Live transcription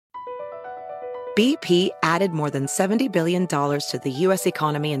BP added more than $70 billion to the U.S.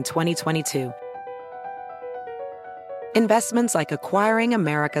 economy in 2022. Investments like acquiring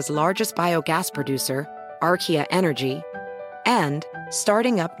America's largest biogas producer, Archaea Energy, and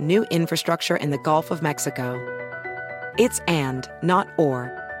starting up new infrastructure in the Gulf of Mexico. It's and, not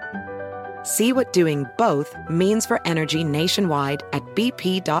or. See what doing both means for energy nationwide at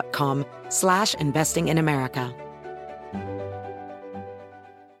bp.com/investing in America.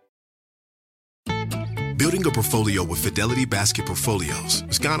 Building a portfolio with Fidelity Basket Portfolios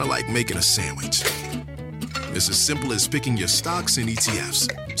is kind of like making a sandwich. It's as simple as picking your stocks and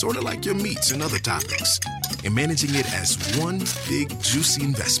ETFs, sort of like your meats and other toppings, and managing it as one big, juicy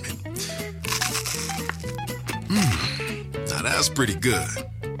investment. Now that's pretty good.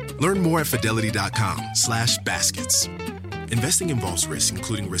 Learn more at fidelity.com/baskets. Investing involves risk,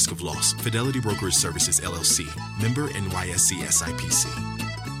 including risk of loss. Fidelity Brokerage Services, LLC. Member NYSE SIPC.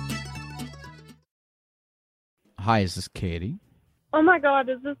 Hi, is this Katie? Oh my God,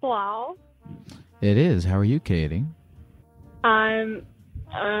 is this Lyle? It is. How are you, Katie? I'm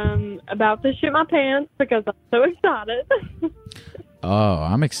about to shit my pants because I'm so excited. Oh,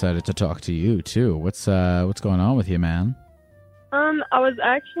 I'm excited to talk to you too. What's going on with you, man? I was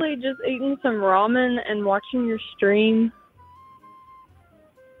actually just eating some ramen and watching your stream.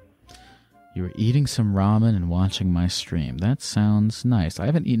 You were eating some ramen and watching my stream. That sounds nice. I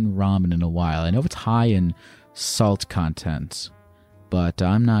haven't eaten ramen in a while. I know it's high in salt content, but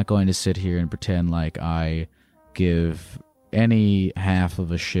I'm not going to sit here and pretend like I give any half of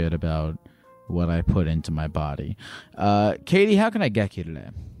a shit about what I put into my body. Katie, how can I get you today?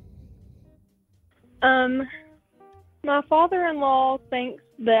 My father-in-law thinks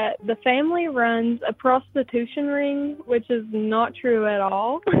that the family runs a prostitution ring, which is not true at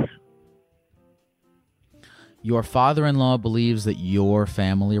all. Your father-in-law believes that your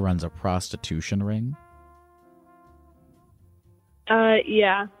family runs a prostitution ring?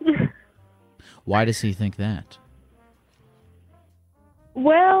 Yeah. Why does he think that?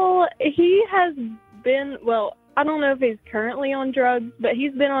 Well, he has been, I don't know if he's currently on drugs, but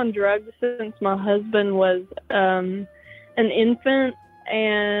he's been on drugs since my husband was an infant,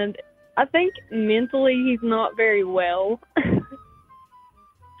 and I think mentally he's not very well.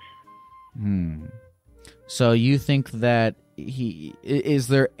 So you think that is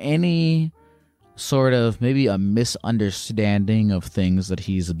there any sort of maybe a misunderstanding of things that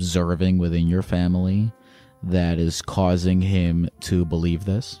he's observing within your family that is causing him to believe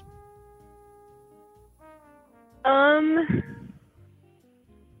this?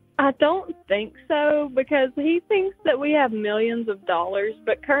 I don't think so, because he thinks that we have millions of dollars,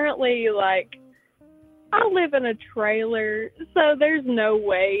 but currently, I live in a trailer, so there's no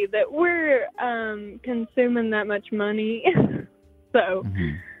way that we're consuming that much money. So.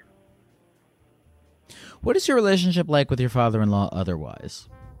 Mm-hmm. What is your relationship like with your father-in-law otherwise?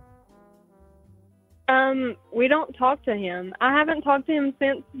 We don't talk to him. I haven't talked to him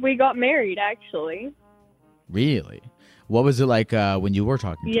since we got married, actually. Really? What was it like when you were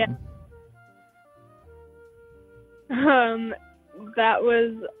talking to him? That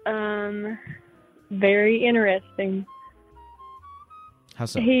was very interesting. How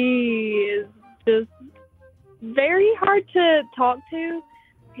so? He is just very hard to talk to.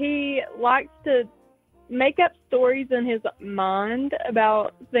 He likes to make up stories in his mind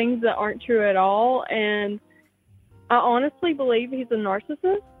about things that aren't true at all, and I honestly believe he's a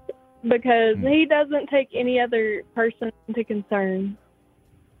narcissist because he doesn't take any other person into concern.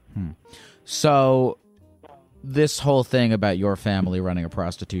 So this whole thing about your family running a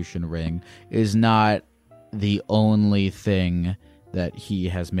prostitution ring is not the only thing that he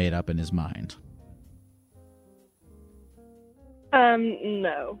has made up in his mind.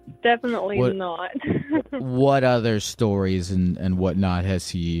 No, definitely not. What other stories and whatnot has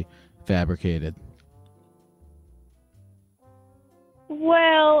he fabricated?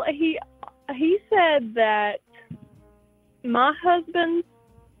 Well, he said that my husband's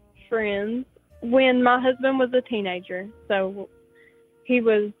friends, when my husband was a teenager, so he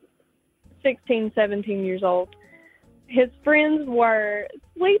was 16, 17 years old, his friends were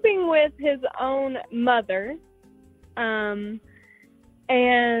sleeping with his own mother,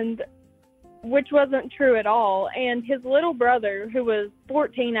 and which wasn't true at all. And his little brother, who was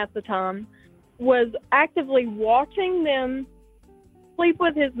 14 at the time, was actively watching them sleep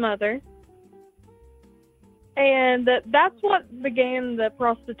with his mother. And that's what began the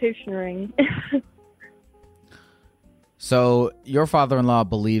prostitution ring. So your father-in-law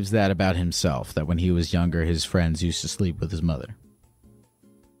believes that about himself, that when he was younger, his friends used to sleep with his mother.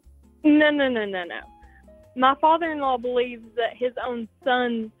 No. My father-in-law believes that his own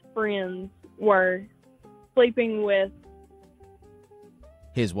son's friends were sleeping with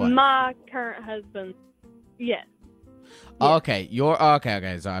His wife. my current husband. Yes. Okay,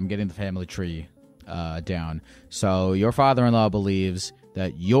 okay. So I'm getting the family tree down. So your father-in-law believes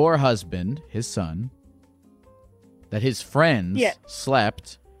that your husband, his son, that his friends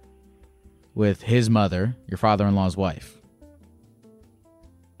slept with his mother, your father-in-law's wife.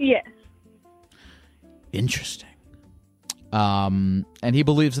 Yes. Interesting. And he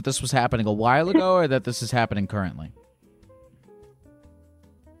believes that this was happening a while ago, or that this is happening currently?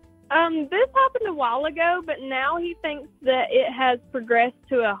 This happened a while ago, but now he thinks that it has progressed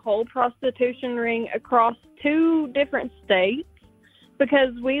to a whole prostitution ring across 2 different states,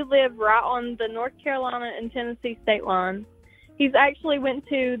 because we live right on the North Carolina and Tennessee state line. He's actually went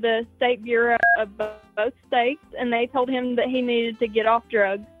to the State Bureau of both states, and they told him that he needed to get off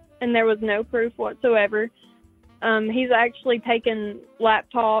drugs, and there was no proof whatsoever. He's actually taken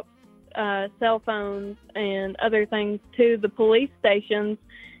laptops, cell phones, and other things to the police stations,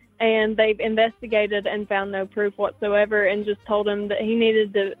 and they've investigated and found no proof whatsoever, and just told him that he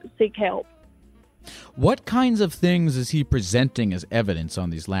needed to seek help. What kinds of things is he presenting as evidence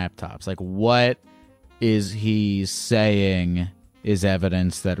on these laptops? Like, what is he saying is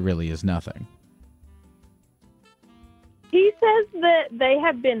evidence that really is nothing? He says that they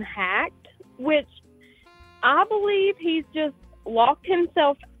have been hacked, which I believe he's just locked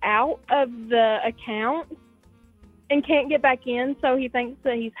himself out of the account and can't get back in, so he thinks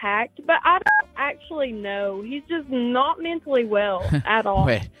that he's hacked. But I don't actually know. He's just not mentally well at all.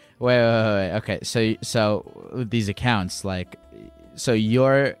 Wait. Okay, so these accounts, like, so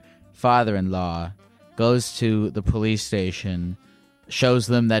your father-in-law goes to the police station, shows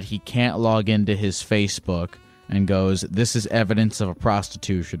them that he can't log into his Facebook, and goes, "This is evidence of a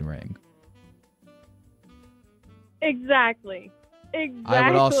prostitution ring." Exactly. I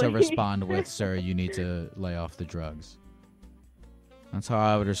would also respond with, "Sir, you need to lay off the drugs." That's how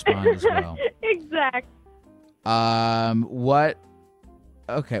I would respond as well. Exactly. What?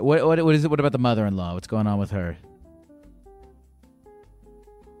 Okay. What is it? What about the mother-in-law? What's going on with her?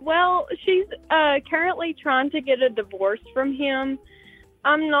 Well, she's currently trying to get a divorce from him.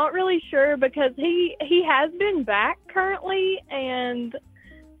 I'm not really sure, because he has been back currently and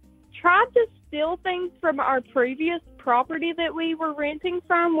tried to steal things from our previous property that we were renting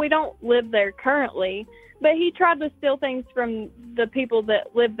from. We don't live there currently, but he tried to steal things from the people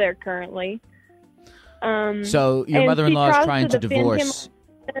that live there currently. So your mother-in-law is trying to divorce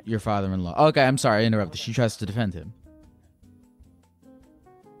your father-in-law. Okay, I'm sorry, I interrupted. She tries to defend him.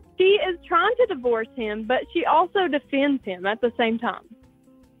 She is trying to divorce him, but she also defends him at the same time.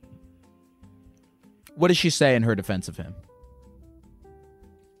 What does she say in her defense of him?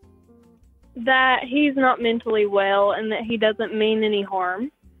 That he's not mentally well and that he doesn't mean any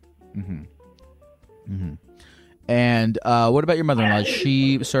harm. Mm-hmm. Mm-hmm. And what about your mother-in-law? Is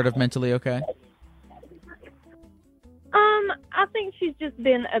she sort of mentally okay? I think she's just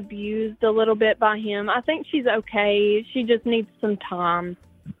been abused a little bit by him. I think she's okay. She just needs some time.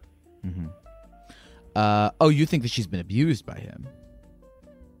 Mm-hmm. You think that she's been abused by him?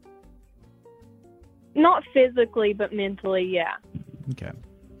 Not physically, but mentally, yeah. Okay.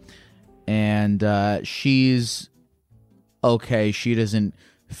 And she's okay. She doesn't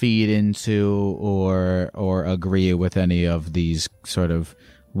feed into or agree with any of these sort of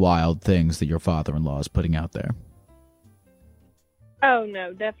wild things that your father-in-law is putting out there. Oh,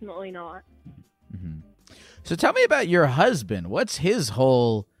 no, definitely not. Mm-hmm. So tell me about your husband. What's his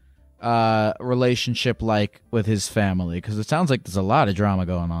whole relationship like with his family? Because it sounds like there's a lot of drama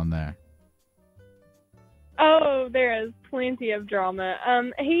going on there. Oh, there is plenty of drama.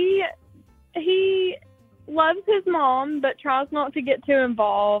 He loves his mom, but tries not to get too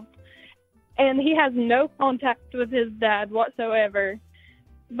involved. And he has no contact with his dad whatsoever.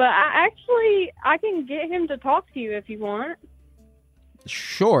 But I can get him to talk to you if you want.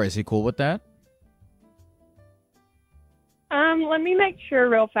 Sure. Is he cool with that? Let me make sure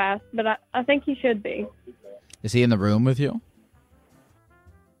real fast, but I think he should be. Is he in the room with you?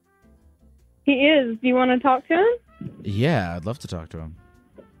 He is. Do you want to talk to him? Yeah, I'd love to talk to him.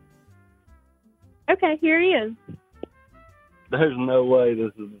 Okay, here he is. There's no way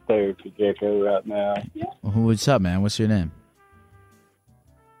this is a therapy gecko right now. Well, what's up, man? What's your name?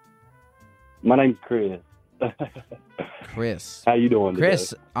 My name's Chris. Chris. How you doing today?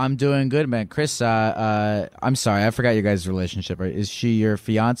 Chris, I'm doing good, man. Chris, I'm sorry, I forgot your guys' relationship. Is she your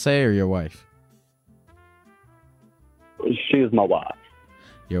fiance or your wife? She is my wife.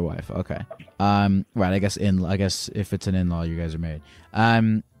 Your wife, okay. Right, I guess if it's an in-law, you guys are married.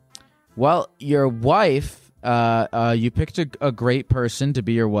 Well, your wife You picked a great person to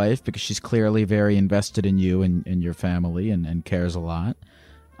be your wife because she's clearly very invested in you and your family and cares a lot.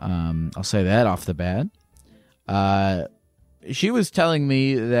 I'll say that off the bat. She was telling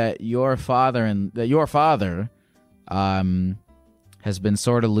me that your father has been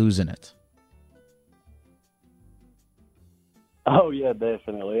sort of losing it. Oh, yeah,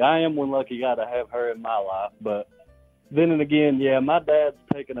 definitely. I am one lucky guy to have her in my life, but then and again, yeah, my dad's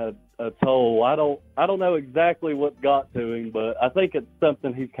taken a toll. I don't know exactly what got to him, but I think it's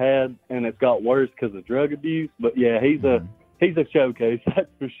something he's had, and it's got worse because of drug abuse. But yeah, he's a showcase, that's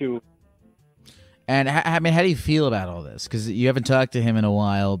for sure. And I mean, how do you feel about all this? Because you haven't talked to him in a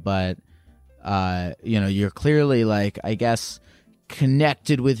while, but you're clearly, like, I guess,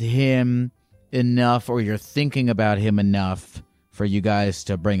 connected with him enough, or you're thinking about him enough for you guys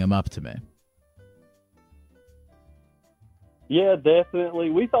to bring him up to me. Yeah, definitely.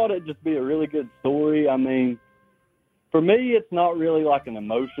 We thought it'd just be a really good story. I mean, for me, it's not really like an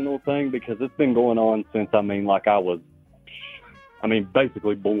emotional thing because it's been going on since, I was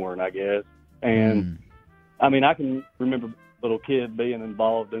basically born, I guess. And, I mean, I can remember a little kid being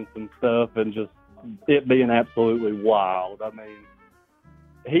involved in some stuff and just it being absolutely wild. I mean,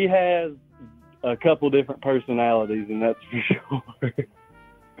 he has a couple different personalities, and that's for sure.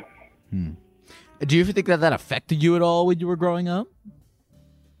 Do you think that affected you at all when you were growing up?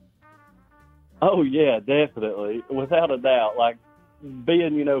 Oh, yeah, definitely. Without a doubt. Like,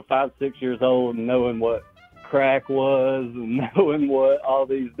 being, 5, 6 years old and knowing what crack was and knowing what all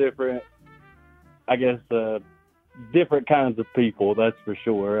these different, different kinds of people, that's for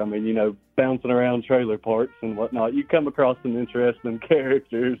sure. I mean, bouncing around trailer parks and whatnot, you come across some interesting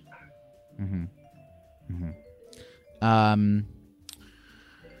characters.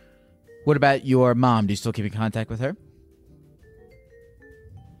 What about your mom? Do you still keep in contact with her?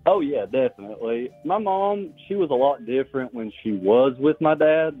 Oh, yeah, definitely. My mom, she was a lot different when she was with my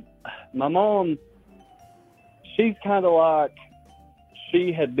dad. My mom, she's kind of like,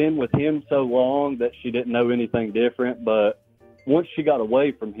 she had been with him so long that she didn't know anything different, but once she got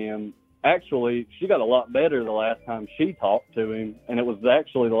away from him, actually, she got a lot better the last time she talked to him, and it was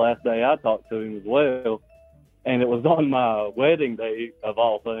actually the last day I talked to him as well, and it was on my wedding day, of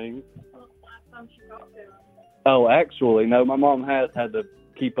all things. Oh, actually, no, my mom has had to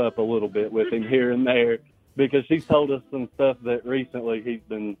keep up a little bit with him here and there because she's told us some stuff that recently he's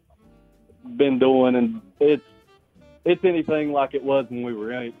been doing, and it's anything like it was when we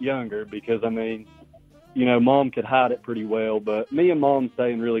were younger because, I mean, Mom could hide it pretty well, but me and Mom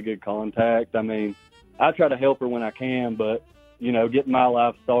stay in really good contact. I mean, I try to help her when I can, but, getting my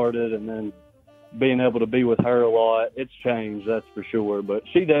life started and then being able to be with her a lot, it's changed, that's for sure. But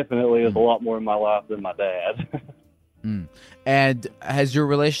she definitely is a lot more in my life than my dad. And has your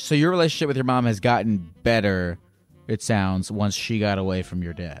relationship with your mom has gotten better, it sounds, once she got away from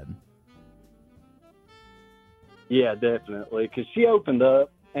your dad? Yeah, definitely, because she opened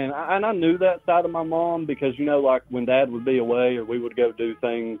up, and I knew that side of my mom because, like when Dad would be away or we would go do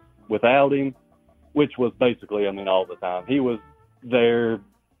things without him, which was basically, all the time. He was there,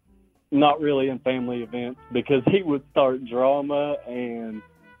 not really in family events because he would start drama, and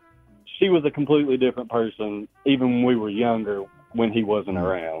she was a completely different person even when we were younger when he wasn't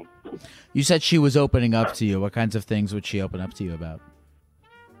around. You said she was opening up to you. What kinds of things would she open up to you about?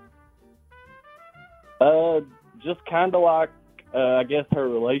 Just kind of like, I guess, her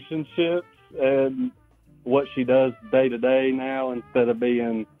relationships and what she does day to day now instead of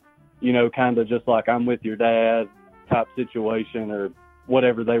being, kind of just like I'm with your dad type situation or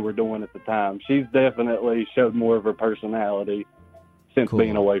whatever they were doing at the time. She's definitely showed more of her personality since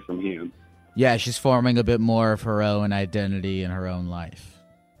being away from him. Yeah, she's forming a bit more of her own identity in her own life.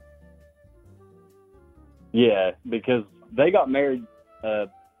 Yeah, because they got married.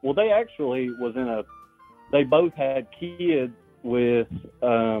 They actually was they both had kids with,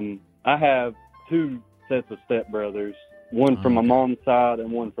 I have 2 sets of stepbrothers, one from my mom's side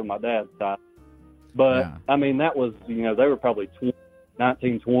and one from my dad's side. But, yeah. That was, they were probably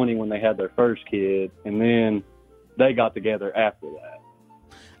 19, 20 when they had their first kid, and then they got together after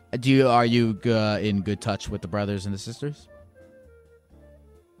that. Are you in good touch with the brothers and the sisters?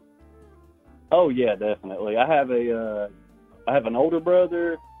 Oh yeah, definitely. I have an older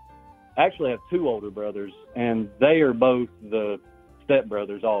brother. I actually have 2 older brothers, and they are both the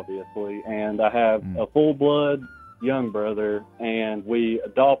stepbrothers, obviously. And I have a full-blood young brother, and we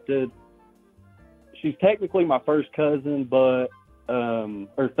adopted. She's technically my first cousin, but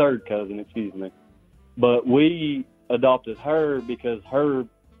or third cousin, excuse me. But we adopted her because her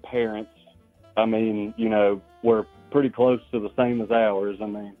parents, were pretty close to the same as ours.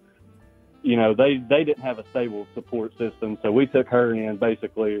 they didn't have a stable support system, so we took her in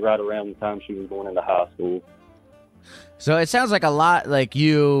basically right around the time she was going into high school. So it sounds like a lot like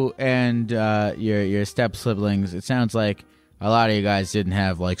you and your step siblings. It sounds like a lot of you guys didn't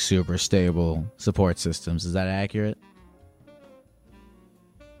have like super stable support systems. Is that accurate?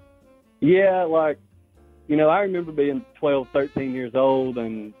 Yeah, like, I remember being 12, 13 years old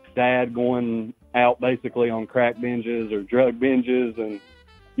and Dad going out basically on crack binges or drug binges and,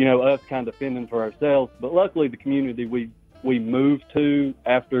 us kind of fending for ourselves. But luckily the community we moved to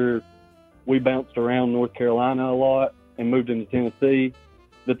after we bounced around North Carolina a lot and moved into Tennessee,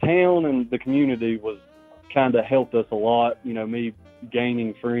 the town and the community was kind of helped us a lot. Me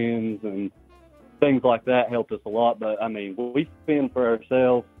gaining friends and things like that helped us a lot. But, I mean, we fend for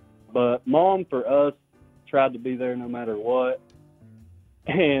ourselves. But Mom, for us, tried to be there no matter what.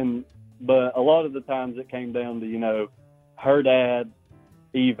 But a lot of the times it came down to, her dad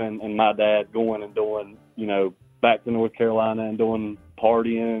and my dad going and doing, back to North Carolina and doing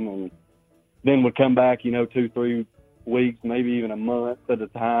partying, and then would come back, 2-3 weeks, maybe even a month at a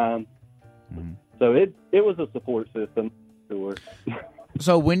time. Mm-hmm. So it was a support system. Sure.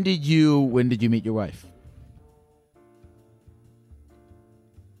 So when did you meet your wife?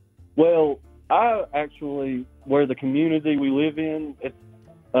 Well, I actually, where the community we live in, it's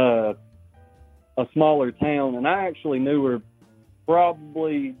a smaller town, and I actually knew her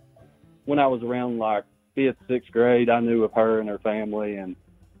probably when I was around like 5th, 6th grade. I knew of her and her family and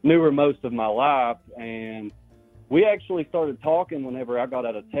knew her most of my life, and we actually started talking whenever I got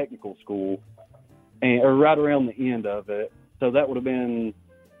out of technical school, or right around the end of it. So that would have been,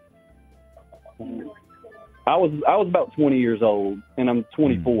 I was about 20 years old, and I'm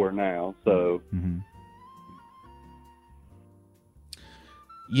 24 now. So,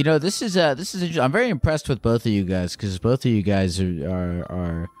 this is interesting. I'm very impressed with both of you guys, because both of you guys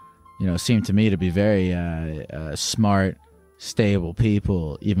are seem to me to be very smart, stable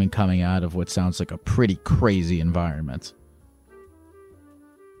people, even coming out of what sounds like a pretty crazy environment.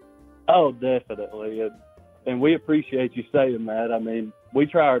 Oh, definitely. And we appreciate you saying that. I mean, we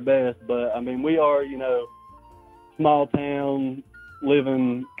try our best, but I mean, we are, small town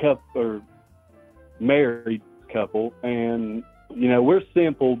living married couple, and we're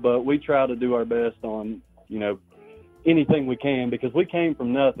simple, but we try to do our best on anything we can, because we came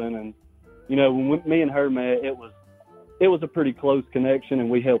from nothing, and when me and her met, it was a pretty close connection, and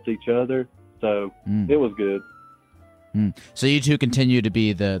we helped each other, so it was good. So you two continue to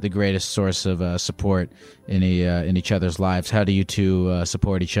be the greatest source of support in each other's lives. How do you two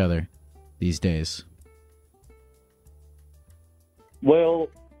support each other these days? Well,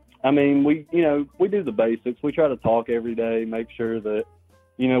 I mean, we do the basics. We try to talk every day, make sure that,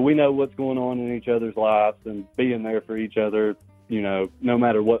 we know what's going on in each other's lives and being there for each other, no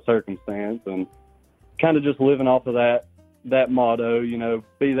matter what circumstance, and kind of just living off of that motto,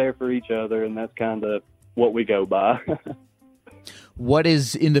 be there for each other. And that's kind of what we go by. What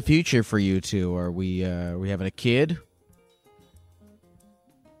is in the future for you two? Are we having a kid?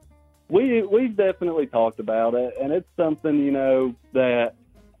 We've definitely talked about it, and it's something, that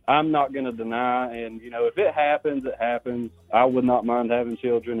I'm not going to deny. And, if it happens, it happens. I would not mind having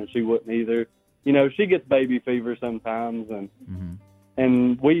children, and she wouldn't either. She gets baby fever sometimes,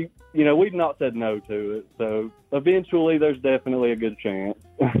 and we've not said no to it. So eventually there's definitely a good chance.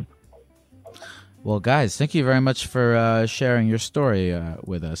 Well, guys, thank you very much for sharing your story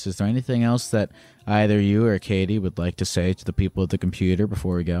with us. Is there anything else that either you or Katie would like to say to the people at the computer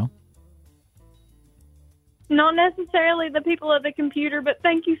before we go? Not necessarily the people at the computer, but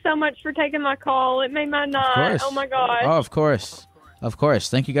thank you so much for taking my call. It made my night. Oh, my God. Oh, of course. Of course.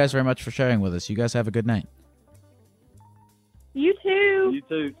 Thank you guys very much for sharing with us. You guys have a good night. You too. You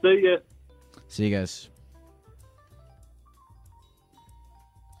too. See ya. See you guys.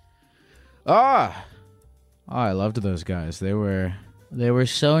 Oh, I loved those guys. They were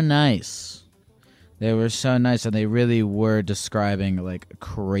so nice. They were so nice, and they really were describing like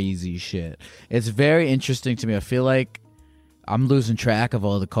crazy shit. It's very interesting to me. I feel like I'm losing track of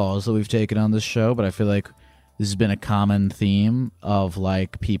all the calls that we've taken on this show, but I feel like this has been a common theme of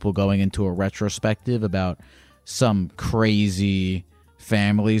like people going into a retrospective about some crazy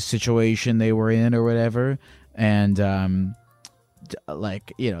family situation they were in or whatever, and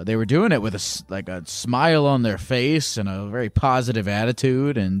they were doing it with a smile on their face and a very positive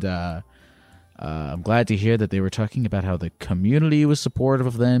attitude, and I'm glad to hear that they were talking about how the community was supportive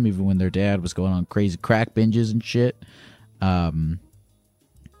of them even when their dad was going on crazy crack binges and shit. And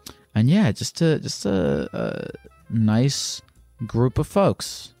yeah, just a nice group of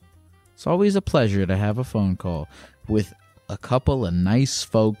folks. It's always a pleasure to have a phone call with a couple of nice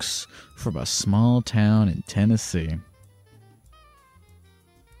folks from a small town in Tennessee.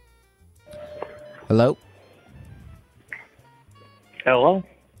 Hello? Hello?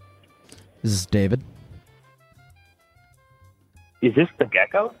 This is David. Is this the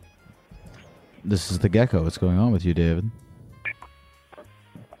Gecko? This is the Gecko. What's going on with you, David?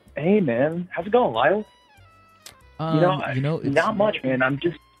 Hey, man. How's it going, Lyle? It's Not much, man. I'm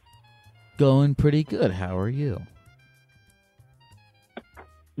just... going pretty good. How are you?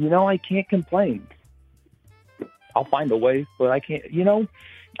 I can't complain. I'll find a way, but I can't...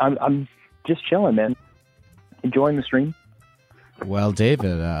 I'm just chilling, man. Enjoying the stream. Well,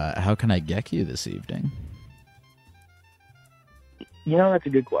 David, how can I get you this evening? That's a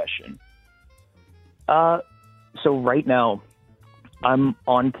good question. So right now, I'm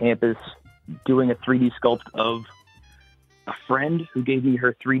on campus doing a 3D sculpt of a friend who gave me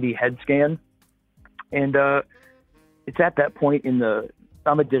her 3D head scan. And it's at that point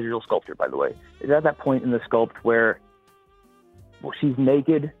I'm a digital sculptor, by the way. It's at that point in the sculpt where she's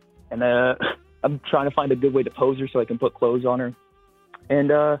naked, and I'm trying to find a good way to pose her so I can put clothes on her. And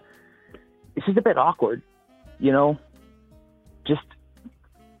it's just a bit awkward, just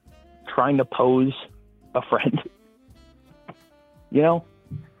trying to pose a friend,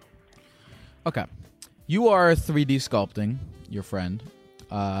 Okay. You are 3D sculpting your friend.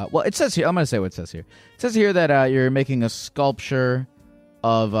 Well, it says here, I'm going to say what it says here. It says here that you're making a sculpture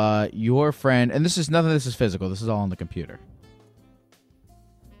of your friend, and this is physical. This is all on the computer.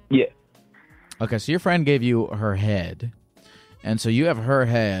 Yeah. Okay, so your friend gave you her head, and so you have her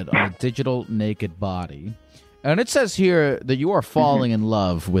head on a digital naked body. And it says here that you are falling in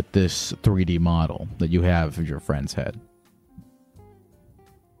love with this 3D model that you have of your friend's head.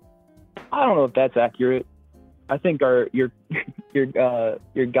 I don't know if that's accurate. I think your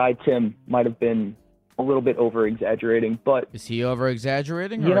guy Tim might have been a little bit over exaggerating, but is he over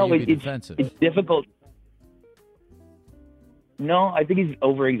exaggerating, or are you being defensive? It's difficult. No, I think he's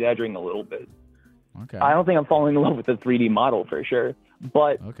over exaggerating a little bit. Okay. I don't think I'm falling in love with the 3D model for sure,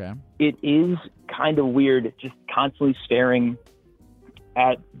 but okay. It is kind of weird just constantly staring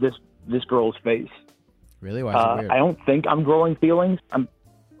at this girl's face. Really? Why is it weird? I don't think I'm growing feelings.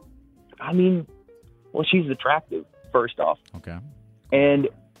 Well, she's attractive, first off. Okay. And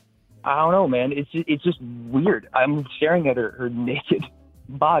I don't know, man. It's just weird. I'm staring at her naked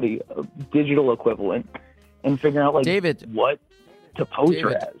body, a digital equivalent, and figuring out David, what to pose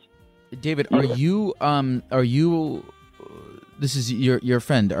her as. David, are you this is your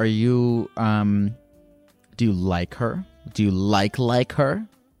friend. Are you do you like her? Do you like her?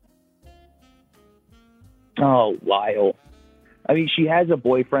 Oh, Lyle. I mean, she has a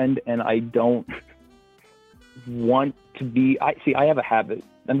boyfriend, and I don't want to be... I have a habit.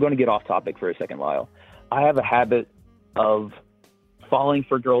 I'm going to get off topic for a second, Lyle. I have a habit of falling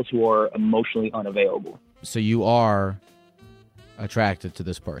for girls who are emotionally unavailable. So you are attracted to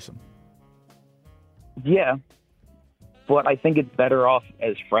this person? Yeah. But I think it's better off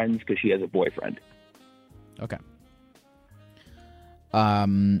as friends because she has a boyfriend. Okay.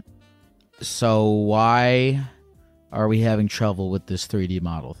 So why are we having trouble with this 3D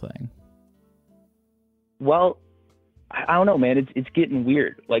model thing? Well, I don't know, man. It's getting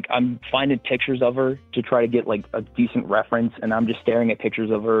weird. Like, I'm finding pictures of her to try to get, like, a decent reference, and I'm just staring at pictures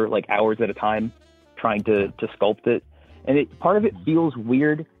of her, like, hours at a time, trying to sculpt it. And part of it feels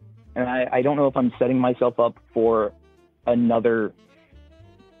weird, and I don't know if I'm setting myself up for another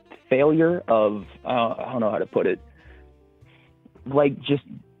failure of, I don't know how to put it, like, just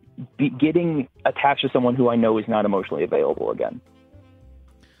getting attached to someone who I know is not emotionally available again.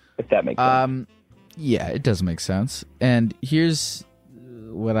 If that makes sense. Yeah, it does make sense. And here's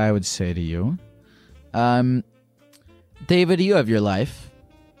what I would say to you. David, you have your life.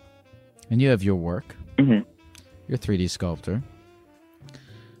 And you have your work. Mm-hmm. You're a 3D sculptor.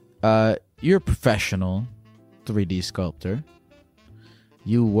 You're a professional 3D sculptor.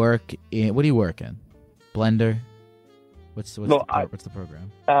 You work in... What do you work in? Blender? What's the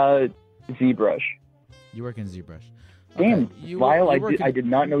program? ZBrush. You work in ZBrush. Damn, okay. Lyle, I did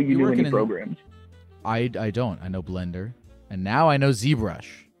not know you knew any programs. I don't. I know Blender. And now I know ZBrush.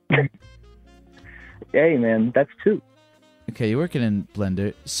 Hey, man, that's two. Okay, you're working in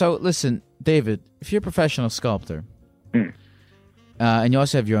Blender. So, listen, David, if you're a professional sculptor, and you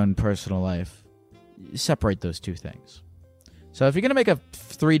also have your own personal life, separate those two things. So if you're going to make a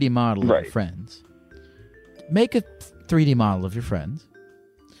 3D model of your friends, make a 3D model of your friends.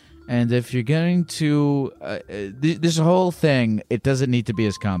 And if you're going to... this whole thing, it doesn't need to be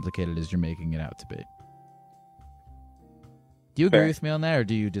as complicated as you're making it out to be. Do you agree with me on that, or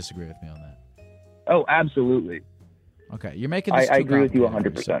do you disagree with me on that? Oh, absolutely. Okay, you're making this I too agree with you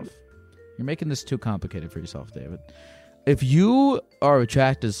complicated for 100%. yourself. You're making this too complicated for yourself, David. If you are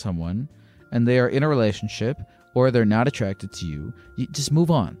attracted to someone and they are in a relationship or they're not attracted to you, you just move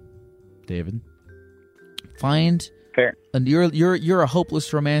on, David. Find Fair. and you're a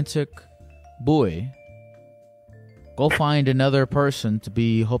hopeless romantic boy. Go find another person to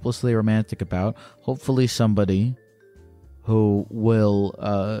be hopelessly romantic about. Hopefully somebody who will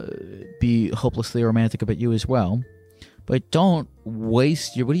be hopelessly romantic about you as well. But don't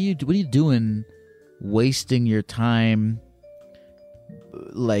waste your... What are you doing wasting your time,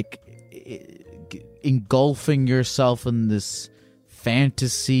 like, engulfing yourself in this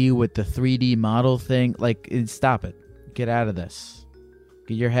fantasy with the 3D model thing? Like, stop it. Get out of this.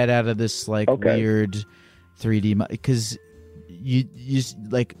 Get your head out of this, like, weird 3D... Because you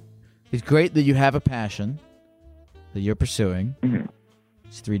like... It's great that you have a passion that you're pursuing. Mm-hmm.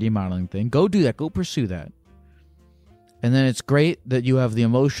 This 3D modeling thing. Go do that. Go pursue that. And then it's great that you have the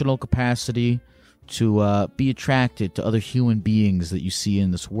emotional capacity to be attracted to other human beings that you see in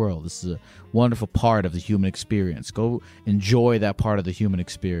this world. This is a wonderful part of the human experience. Go enjoy that part of the human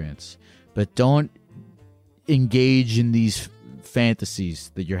experience. But don't engage in these fantasies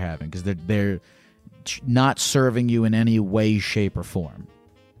that you're having, because they're not serving you in any way, shape, or form.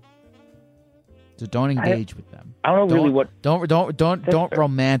 So don't engage with them. I don't know really what... Don't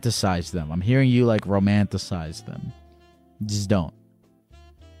romanticize them. I'm hearing you, like, romanticize them. Just don't.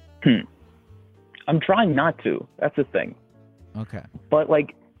 I'm trying not to. That's the thing. Okay. But,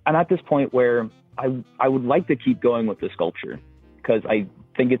 like, I'm at this point where I would like to keep going with the sculpture because I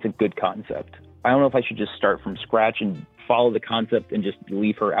think it's a good concept. I don't know if I should just start from scratch and follow the concept and just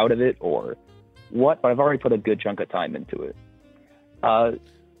leave her out of it or what, but I've already put a good chunk of time into it. I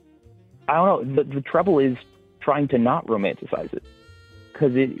don't know. The trouble is trying to not romanticize it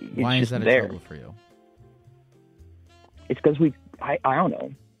because it's Why just is that there. a trouble for you? It's because I don't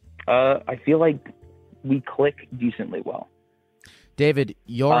know. I feel like we click decently well. David,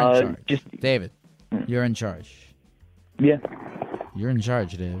 you're in charge. David, Hmm. you're in charge. Yeah. You're in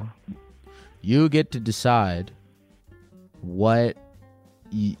charge, David. You get to decide which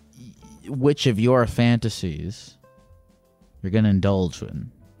of your fantasies you're going to indulge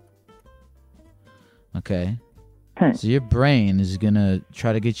in. Okay? So your brain is going to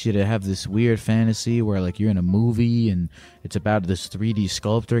try to get you to have this weird fantasy where, like, you're in a movie and it's about this 3D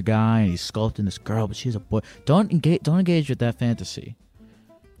sculptor guy and he's sculpting this girl, but she's a boy. Don't engage with that fantasy,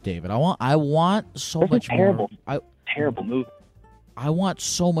 David. I want so That's much terrible. more. Terrible movie. I want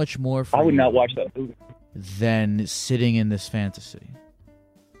so much more for I would you not watch that movie. than sitting in this fantasy.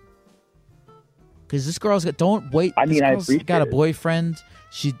 Because this girl's got... Don't wait. I mean, this I girl's appreciate got a it. boyfriend.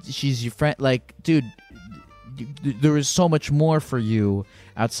 She's your friend. Like, dude, there is so much more for you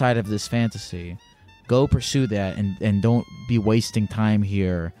outside of this fantasy. Go pursue that and don't be wasting time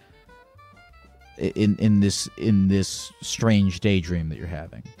here in this strange daydream that you're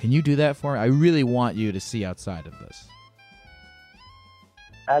having. Can you do that for me? I really want you to see outside of this.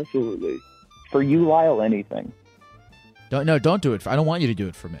 Absolutely. For you, Lyle, anything. Don't do it. I don't want you to do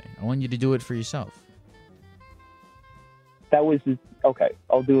it for me. I want you to do it for yourself. That was just, okay.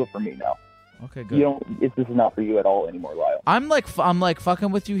 I'll do it for me now. Okay, good. This is not for you at all anymore, Lyle. I'm like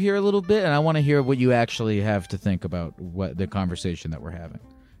fucking with you here a little bit, and I want to hear what you actually have to think about what the conversation that we're having.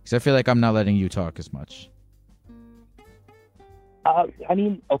 Because I feel like I'm not letting you talk as much. I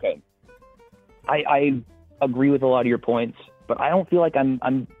mean, okay. I agree with a lot of your points, but I don't feel like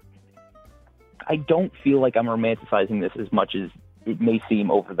I don't feel like I'm romanticizing this as much as it may seem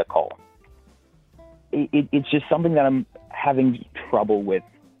over the call. It's just something that I'm having trouble with,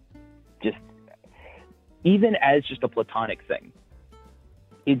 just even as just a platonic thing.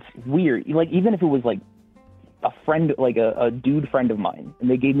 It's weird. Like, even if it was like a friend, like a dude friend of mine, and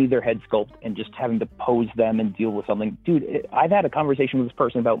they gave me their head sculpt and just having to pose them and deal with something. Dude, I've had a conversation with this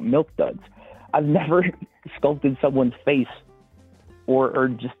person about milk duds. I've never sculpted someone's face or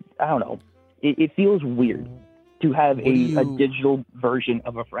just, I don't know. It feels weird to have a digital version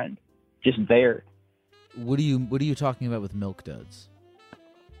of a friend just there. What are you talking about with milk duds?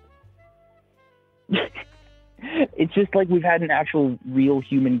 It's just like we've had an actual real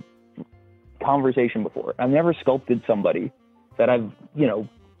human conversation before. I've never sculpted somebody that I've,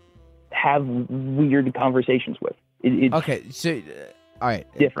 have weird conversations with. It's okay, so all right,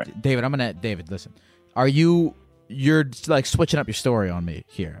 different. David, listen. You're like switching up your story on me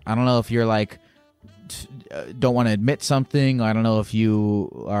here. I don't know if you're like don't want to admit something. I don't know if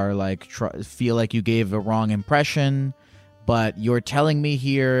you are like feel like you gave a wrong impression, but you're telling me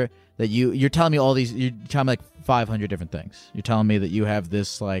here that you're telling me all these. You're telling me like 500 different things. You're telling me that you have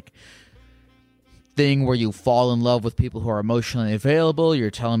this thing where you fall in love with people who are emotionally available.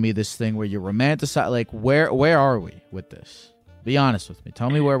 You're telling me this thing where you romanticize. Like, where are we with this? Be honest with me. Tell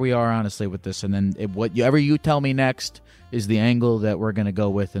me where we are honestly with this, and then whatever you tell me next is the angle that we're going to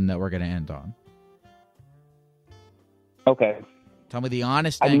go with and that we're going to end on. Okay. Tell me the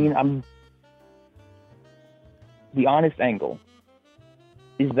honest angle. The honest angle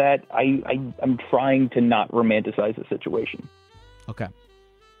is that I'm trying to not romanticize the situation. Okay.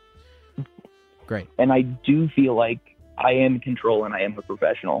 Great. And I do feel like I am in control and I am a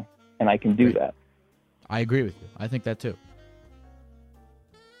professional and I can do that. I agree with you. I think that too.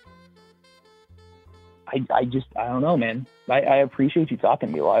 I don't know, man. I appreciate you talking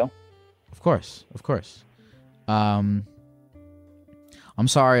to me, Lyle. Of course. I'm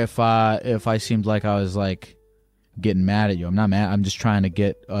sorry if I seemed like I was like getting mad at you. I'm not mad. I'm just trying to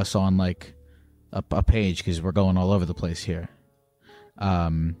get us on like a page because we're going all over the place here.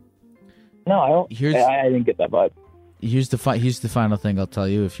 No, I don't. I didn't get that vibe. Here's the final thing I'll tell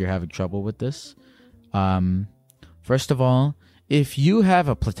you if you're having trouble with this. First of all, if you have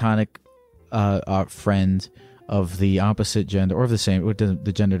a platonic friend of the opposite gender or of the same,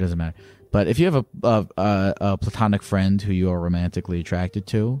 the gender doesn't matter. But if you have a platonic friend who you are romantically attracted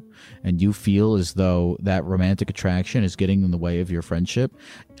to, and you feel as though that romantic attraction is getting in the way of your friendship,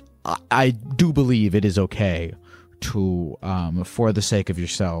 I do believe it is okay to, for the sake of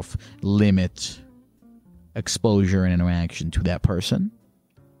yourself, limit exposure and interaction to that person.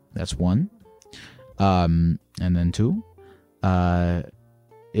 That's one. And then two,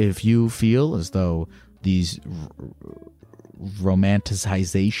 if you feel as though these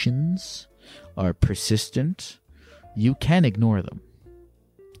romanticizations are persistent, you can ignore them.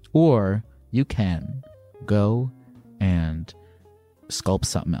 Or you can go and sculpt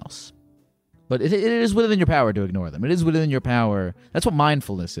something else. But it is within your power to ignore them. It is within your power. That's what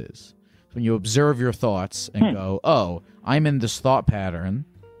mindfulness is. When you observe your thoughts and go, oh, I'm in this thought pattern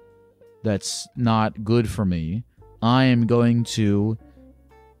that's not good for me. I am going to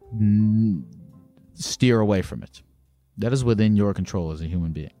steer away from it. That is within your control as a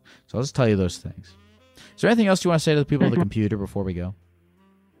human being. So I'll just tell you those things. Is there anything else you want to say to the people on the computer before we go?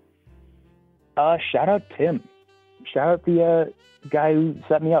 Shout out Tim. Shout out the guy who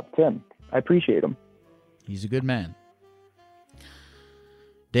set me up, Tim. I appreciate him. He's a good man.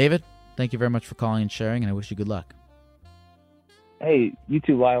 David, thank you very much for calling and sharing, and I wish you good luck. Hey, you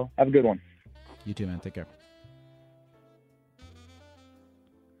too, Lyle. Have a good one. You too, man. Take care.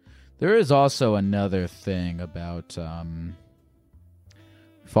 There is also another thing about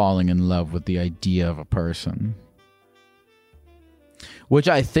falling in love with the idea of a person, which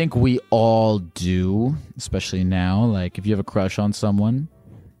I think we all do, especially now. Like, if you have a crush on someone,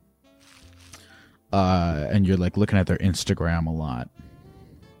 and you're like looking at their Instagram a lot,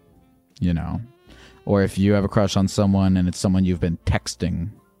 you know, or if you have a crush on someone and it's someone you've been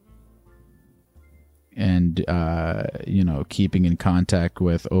texting and, you know, keeping in contact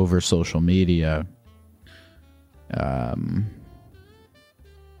with over social media,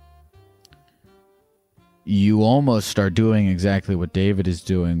 you almost start doing exactly what David is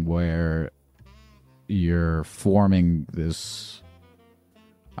doing, where you're forming this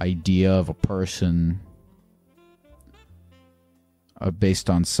idea of a person based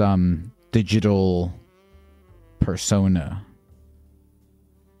on some digital persona.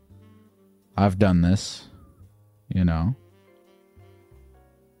 I've done this, you know.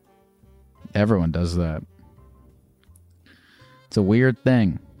 Everyone does that. It's a weird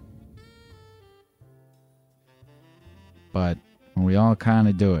thing. But we all kind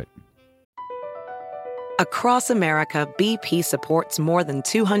of do it. Across America, BP supports more than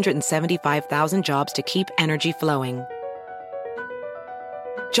 275,000 jobs to keep energy flowing.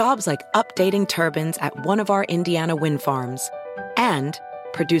 Jobs like updating turbines at one of our Indiana wind farms and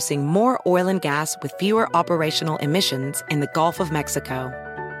producing more oil and gas with fewer operational emissions in the Gulf of Mexico.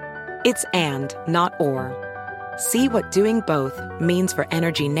 It's and, not or. See what doing both means for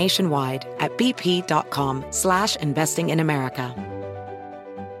energy nationwide at bp.com/investing in America.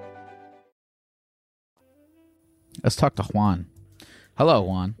 Let's talk to Juan. Hello,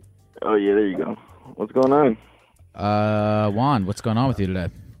 Juan. Oh, yeah, there you go. What's going on? Juan, what's going on with you today?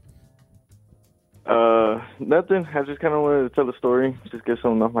 Nothing. I just kind of wanted to tell a story. Just get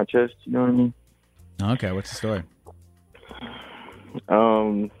something off my chest. You know what I mean? Okay, what's the story?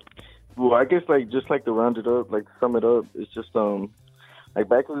 Well, I guess, like, just like to round it up, like, to sum it up, it's just, like,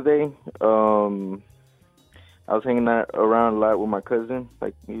 back in the day, I was hanging out around a lot with my cousin.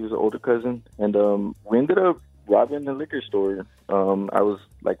 Like, he was an older cousin. And, we ended up robbing the liquor store. I was,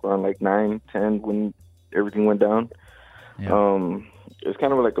 like, around, like, 9, 10 when everything went down. Yeah. it's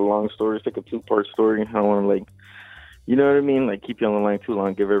kind of like a long story. It's like a 2-part story. I don't want to like, you know what I mean? Like keep you on the line too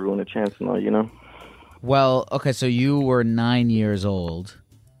long, give everyone a chance and all, you know? Well, okay, so you were 9 years old,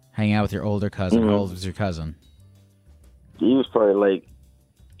 hanging out with your older cousin. How old was your cousin? He was probably like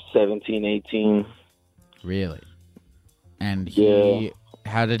 17, 18. Really? And Yeah.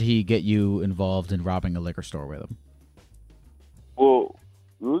 how did he get you involved in robbing a liquor store with him? Well,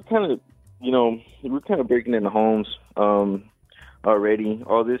 we were kind of breaking into homes already.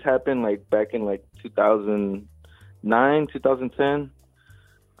 All this happened like back in like 2009, 2010.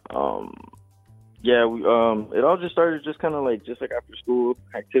 Yeah, we it all just started just kind of like after school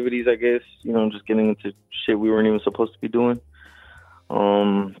activities, I guess. You know, just getting into shit we weren't even supposed to be doing.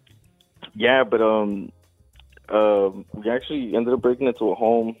 Yeah, but we actually ended up breaking into a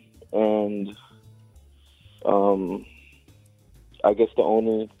home, and I guess the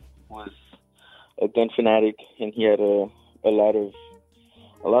owner was a gun fanatic, and he had a lot of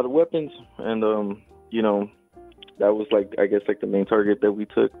weapons, and you know, that was like, I guess, like the main target that we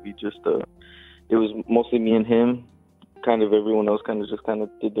took. We just it was mostly me and him. Kind of everyone else kind of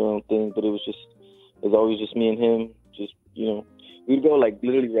did their own thing, but it was always just me and him. Just, you know, we'd go like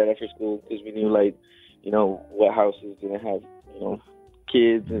literally right after school because we knew like, you know, what houses didn't have, you know,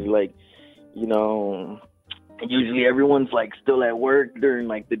 kids, and like, you know, usually everyone's like still at work during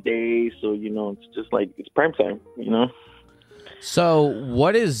like the day, so you know, it's just like it's prime time, you know. So,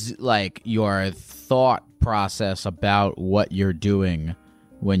 what is like your thought process about what you're doing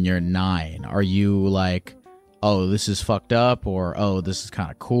when you're 9? Are you like, oh, this is fucked up, or oh, this is kind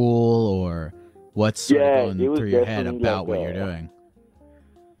of cool, or what's sort of going through your head about what you're doing?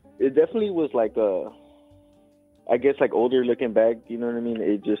 It definitely was like I guess like older looking back, you know what I mean?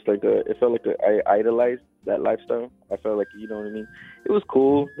 It just like it felt like I idolized that lifestyle. I felt like, you know what I mean? It was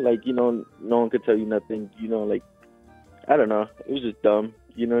cool, like, you know, no one could tell you nothing, you know, like, I don't know. It was just dumb,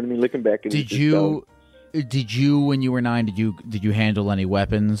 you know what I mean? Looking back, it was just dumb. Did you, when you were 9, did you handle any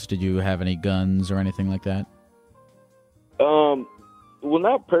weapons? Did you have any guns or anything like that? Well,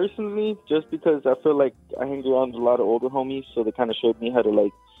 not personally, just because I feel like I hang around a lot of older homies, so they kind of showed me how to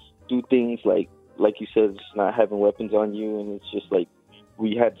like do things like you said, just not having weapons on you, and it's just like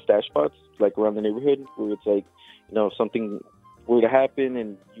we had stash spots like around the neighborhood where it's like, you know, if something were to happen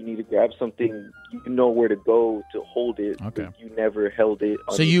and you need to grab something, you know where to go to hold it. Okay. You never held it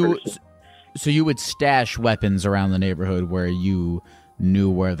on So you would stash weapons around the neighborhood where you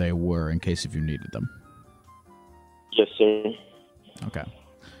knew where they were in case if you needed them. Yes, sir. Okay.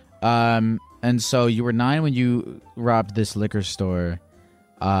 And so you were 9 when you robbed this liquor store.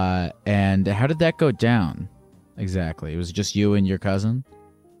 And how did that go down exactly? It was just you and your cousin?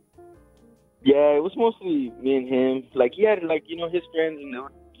 Yeah, it was mostly me and him. Like, he had, like, you know, his friends, and they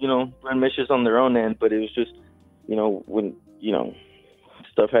would, you know, run missions on their own end, but it was just, you know, when, you know,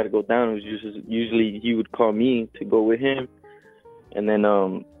 stuff had to go down, it was usually he would call me to go with him. And then,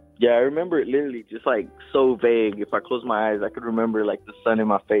 yeah, I remember it literally just, like, so vague. If I close my eyes, I could remember, like, the sun in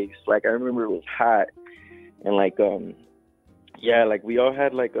my face. Like, I remember it was hot. And, like, yeah, like, we all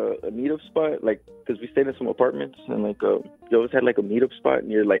had, like, a meetup spot, like, because we stayed in some apartments, and, like, we always had, like, a meetup spot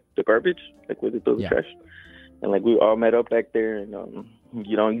near, like, the garbage, like, where they throw the trash. And, like, we all met up back there, and,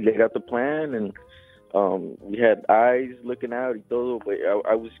 you know, he laid out the plan, and we had eyes looking out, but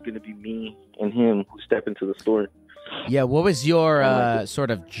I was going to be me and him who step into the store. Yeah, what was your sort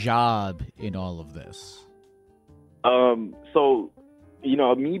of job in all of this? So, you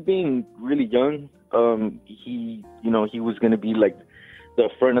know, me being really young, he was going to be like the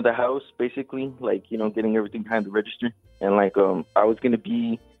front of the house, basically, like, you know, getting everything behind the register. And like, I was going to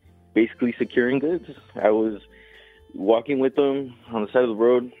be basically securing goods. I was walking with them on the side of the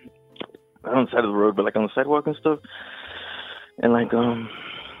road, not on the side of the road, but like on the sidewalk and stuff. And like,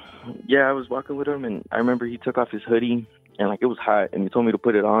 yeah, I was walking with him, and I remember he took off his hoodie, and like, it was hot, and he told me to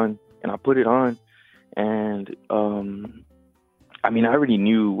put it on, and I put it on. And, I mean, I already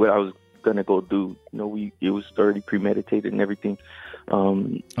knew what I was gonna go do. You know, it was already premeditated and everything.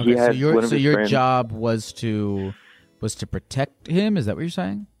 Okay, he had so your friends. job was to protect him? Is that what you're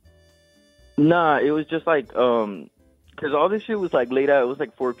saying? Nah, it was just like, because all this shit was like laid out. It was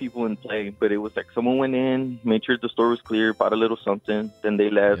like 4 people in play, but it was like someone went in, made sure the store was clear, bought a little something, then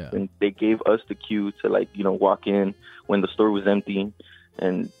they left, and they gave us the cue to, like, you know, walk in when the store was empty.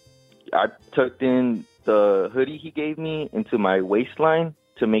 And I tucked in the hoodie he gave me into my waistline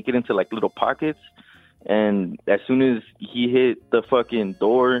to make it into like little pockets. And as soon as he hit the fucking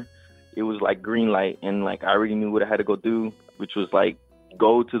door, it was like green light, and like I already knew what I had to go do, which was like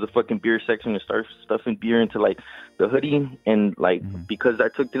go to the fucking beer section and start stuffing beer into like the hoodie. And like, because I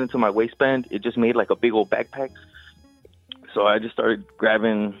took it into my waistband, it just made like a big old backpack. So I just started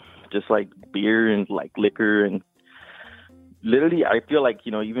grabbing just like beer and like liquor, and literally I feel like,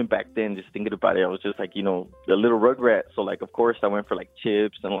 you know, even back then, just thinking about it, I was just like, you know, a little rugrat. So like, of course I went for like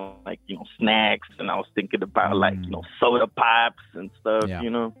chips and like, you know, snacks, and I was thinking about like, you know, soda pops and stuff, you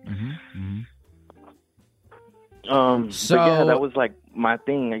know. So but yeah, that was like my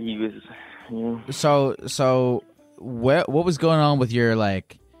thing. He was, you know. So what was going on with your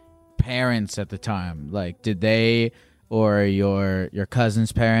like parents at the time? Like, did they or your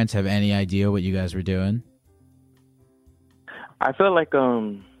cousin's parents have any idea what you guys were doing? I felt like,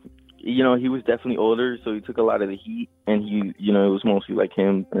 you know, he was definitely older, so he took a lot of the heat, and he, you know, it was mostly like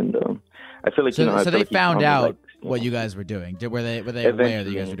him, and I feel like, so, you know, so they like found out like, what know, you guys were doing. Were they aware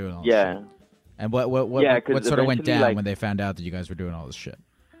that you guys were doing all this shit? And what sort of went down when they found out that you guys were doing all this shit?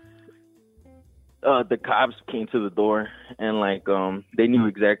 The cops came to the door, and like they knew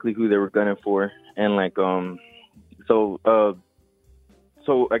exactly who they were gunning for, and like so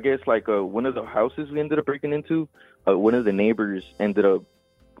I guess like one of the houses we ended up breaking into, one of the neighbors ended up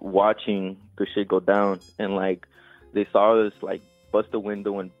watching the shit go down, and like they saw us like bust a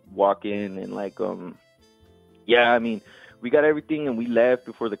window and walk in, and like yeah, I mean, we got everything and we left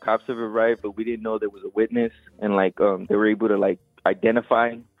before the cops ever arrived, but we didn't know there was a witness, and like they were able to like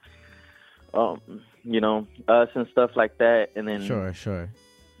identify you know, us and stuff like that, and then sure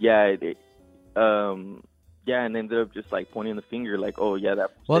yeah, yeah, and ended up just like pointing the finger, like, oh yeah, that.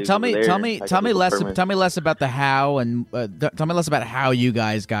 Well, tell me less about the how, and tell me less about how you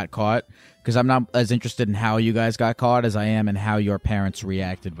guys got caught, because I'm not as interested in how you guys got caught as I am in how your parents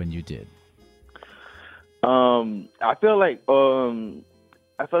reacted when you did. I feel like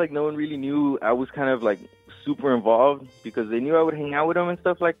no one really knew I was kind of like super involved, because they knew I would hang out with them and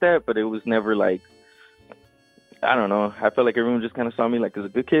stuff like that, but it was never like, I don't know. I felt like everyone just kind of saw me like as a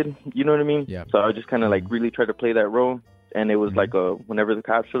good kid. You know what I mean? Yeah. So I just kind of like really tried to play that role. And it was like whenever the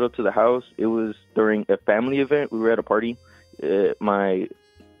cops showed up to the house, it was during a family event. We were at a party at my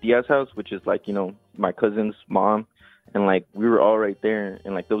tia's house, which is like, you know, my cousin's mom. And like we were all right there.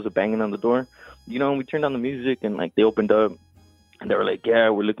 And like there was a banging on the door. You know, and we turned on the music, and like they opened up, and they were like, yeah,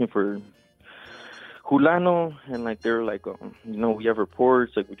 we're looking for Julano, and like they were like, you know, we have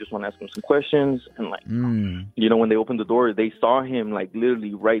reports, like we just want to ask him some questions, and like, you know, when they opened the door, they saw him like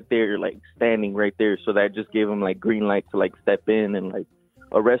literally right there, like standing right there, so that just gave him like green light to like step in and like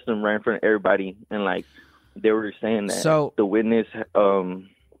arrest him right in front of everybody, and like they were saying that the witness, go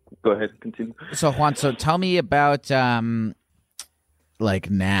ahead, continue. So Juan, so tell me about like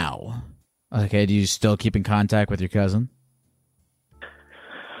now, okay, do you still keep in contact with your cousin?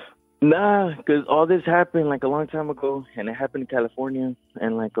 Nah, because all this happened like a long time ago, and it happened in California,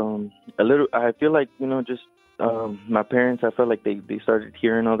 and like I feel like, you know, just my parents, I felt like they started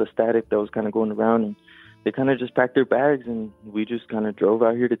hearing all the static that was kind of going around, and they kind of just packed their bags, and we just kind of drove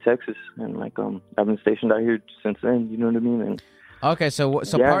out here to Texas, and like I've been stationed out here since then, you know what I mean? And okay, so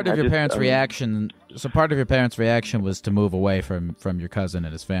yeah, part of your parents' reaction, was to move away from your cousin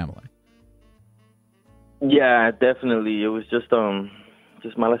and his family. Yeah, definitely. It was just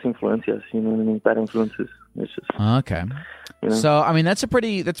malas influencias, you know what I mean? Bad influences. It's just okay. You know? So I mean, that's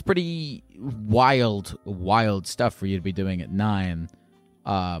pretty wild stuff for you to be doing at 9.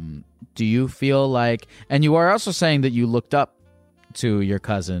 Do you feel like, and you are also saying that you looked up to your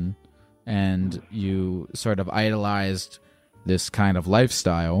cousin and you sort of idolized this kind of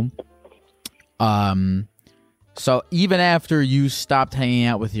lifestyle. So even after you stopped hanging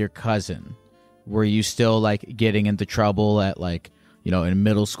out with your cousin, were you still like getting into trouble at like, you know, in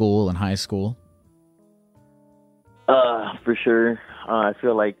middle school and high school? For sure. I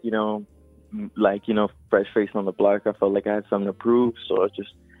feel like, you know, fresh face on the block. I felt like I had something to prove, so I was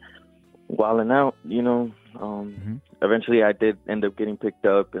just wilding out, you know. Eventually I did end up getting picked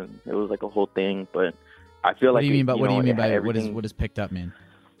up, and it was like a whole thing, but I feel what do you mean by what does picked up mean?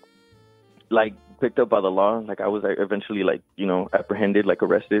 Like picked up by the law, like I was eventually like, you know, apprehended, like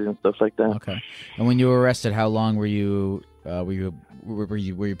arrested and stuff like that. Okay. And when you were arrested, how long were you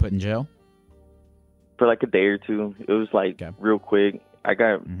put in jail? For like a day or two. It was like real quick. I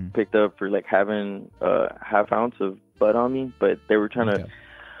got picked up for like having a half ounce of bud on me, but they were trying to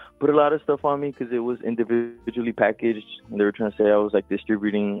put a lot of stuff on me because it was individually packaged, and they were trying to say I was like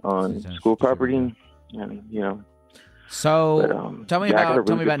distributing on school property, and you know. So tell me about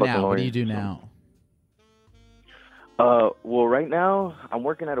now. What do you do now? Well, right now I'm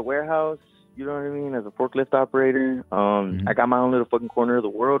working at a warehouse. You know what I mean? As a forklift operator. I got my own little fucking corner of the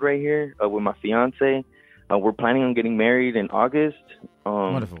world right here with my fiance. We're planning on getting married in August.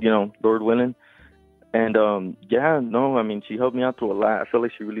 Wonderful. You know, Lord willing. And I mean, she helped me out through a lot. I feel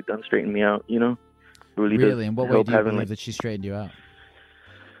like she really done straightened me out. You know, really does. Really? In what way help do you having, believe that she straightened you out?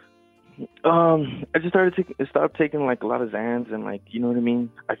 I just stopped taking like a lot of Xans, and like, you know what I mean?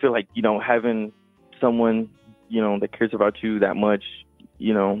 I feel like, you know, having someone, you know, that cares about you that much,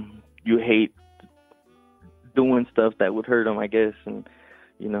 you know, you hate doing stuff that would hurt them, I guess. And,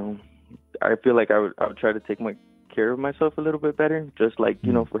 you know, I feel like I would try to take care of myself a little bit better, just like,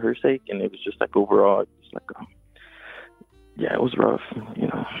 you know, for her sake. And it was just like overall, it's like, yeah, it was rough, you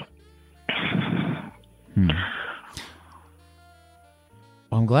know.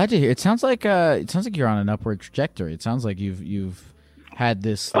 Well, I'm glad to hear. It sounds like you're on an upward trajectory. It sounds like you've had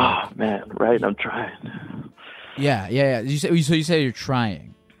this. Oh man, right? I'm trying. Yeah. You say you're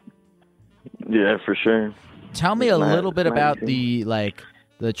trying. Yeah, for sure. Tell me a little bit about the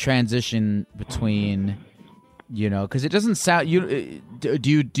transition between, you know, because it doesn't sound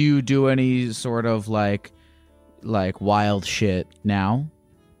do you do any sort of like wild shit now?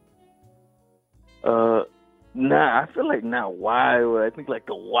 Nah, I feel like not wild. I think like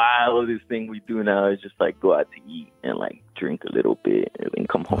the wildest thing we do now is just like go out to eat and like drink a little bit and then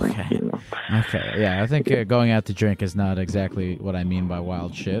come home. Okay. You know? Okay. Yeah, I think going out to drink is not exactly what I mean by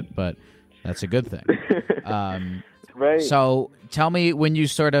wild shit, but that's a good thing. Right. So tell me when you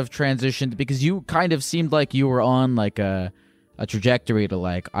sort of transitioned, because you kind of seemed like you were on like a trajectory to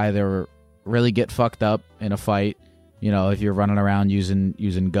like either really get fucked up in a fight, you know, if you're running around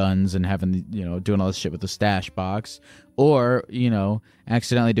using guns and having, you know, doing all this shit with the stash box, or, you know,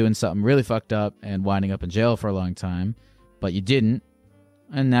 accidentally doing something really fucked up and winding up in jail for a long time, but you didn't.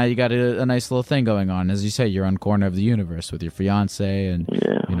 And now you got a nice little thing going on. As you say, you're on Corner of the Universe with your fiance and,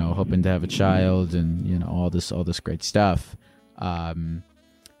 you know, hoping to have a child and, you know, all this great stuff.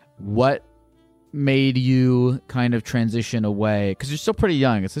 What made you kind of transition away? Because you're still pretty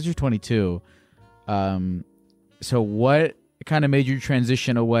young. It says you're 22. So what kind of made you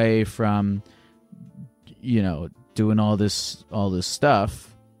transition away from, you know, doing all this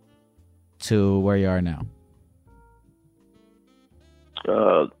stuff to where you are now?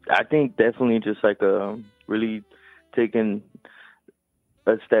 I think definitely just like really taking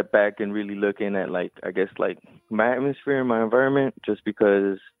a step back and really looking at like, I guess like my atmosphere and my environment, just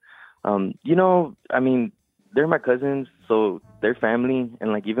because, you know, I mean, they're my cousins, so they're family,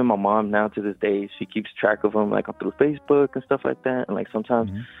 and like even my mom now to this day, she keeps track of them like through Facebook and stuff like that. And like sometimes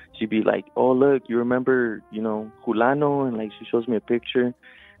she'd be like, "Oh look, you remember, you know, Julano?" And like she shows me a picture,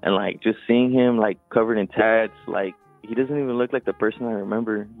 and like just seeing him like covered in tats, like he doesn't even look like the person I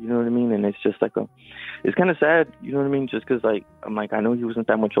remember. You know what I mean? And it's just like it's kind of sad. You know what I mean? Just because like I'm like, I know he wasn't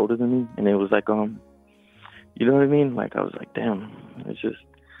that much older than me, and it was like you know what I mean? Like I was like, damn, it's just,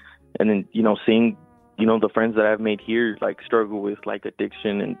 and then you know seeing, you know, the friends that I've made here like struggle with like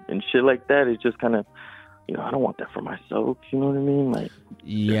addiction and shit like that. It's just kind of, you know, I don't want that for myself. You know what I mean? Like,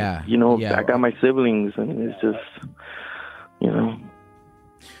 yeah, you know, yeah. I got my siblings, and it's just, you know.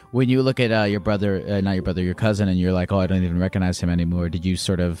 When you look at your brother, not your brother, your cousin, and you're like, oh, I don't even recognize him anymore. Did you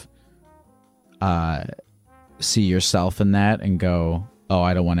sort of see yourself in that and go, oh,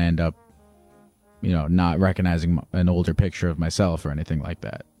 I don't want to end up, you know, not recognizing an older picture of myself or anything like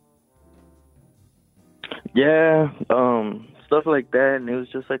that? Yeah, stuff like that. And it was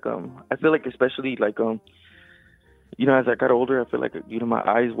just like, I feel like especially like, you know, as I got older, I feel like, you know, my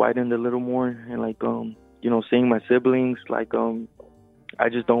eyes widened a little more, and like, you know, seeing my siblings, like, I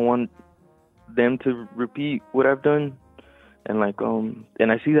just don't want them to repeat what I've done. And like,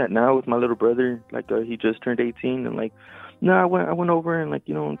 and I see that now with my little brother, like, he just turned 18, and like, no, I went over and like,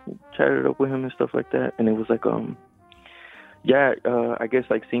 you know, chatted up with him and stuff like that. And it was like, yeah, I guess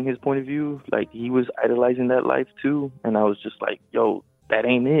like seeing his point of view, like he was idolizing that life too. And I was just like, yo, that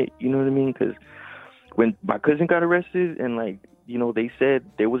ain't it. You know what I mean? Because when my cousin got arrested and like, you know, they said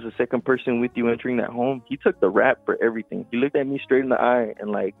there was a second person with you entering that home, he took the rap for everything. He looked at me straight in the eye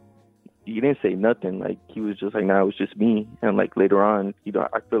and like, he didn't say nothing. Like he was just like, nah, it was just me. And like later on, you know,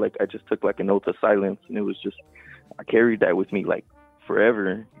 I feel like I just took like an oath of silence, and it was just, I carried that with me like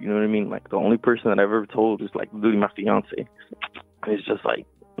forever. You know what I mean? Like the only person that I've ever told is like literally my fiance. It's just like,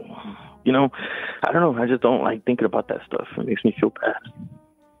 you know, I don't know. I just don't like thinking about that stuff. It makes me feel bad.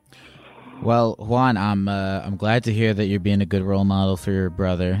 Well, Juan, I'm glad to hear that you're being a good role model for your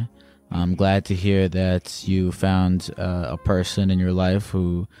brother. I'm glad to hear that you found a person in your life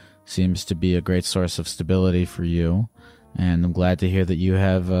who seems to be a great source of stability for you. And I'm glad to hear that you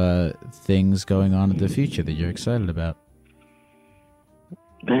have things going on in the future that you're excited about.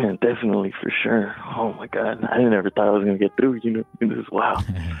 Man, definitely, for sure. Oh my God, I never thought I was gonna get through. You know, this is wow.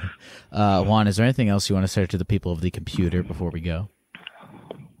 Juan, is there anything else you want to say to the people of the computer before we go?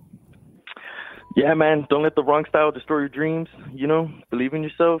 Yeah, man, don't let the wrong style destroy your dreams. Believe in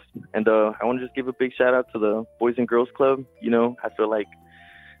yourself. And I want to just give a big shout out to the Boys and Girls Club. I feel like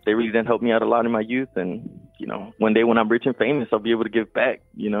they really did help me out a lot in my youth. And, one day when I'm rich and famous, I'll be able to give back,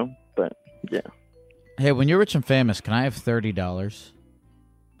 But, yeah. Hey, when you're rich and famous, can I have $30?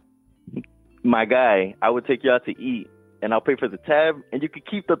 My guy, I would take you out to eat, and I'll pay for the tab, and you could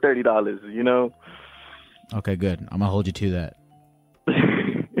keep the $30, Okay, good. I'm going to hold you to that.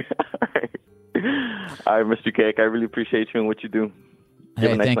 All right, Mr. Cake, I really appreciate you and what you do.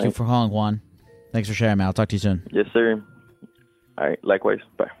 Hey, thank you for calling, Juan. Thanks for sharing, man. I'll talk to you soon. Yes, sir. All right, likewise.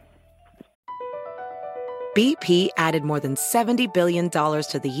 Bye. BP added more than $70 billion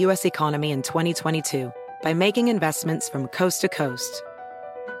to the U.S. economy in 2022 by making investments from coast to coast.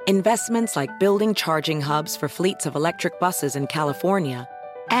 Investments like building charging hubs for fleets of electric buses in California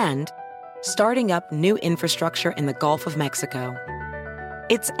and starting up new infrastructure in the Gulf of Mexico.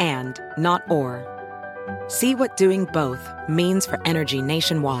 It's and, not or. See what doing both means for energy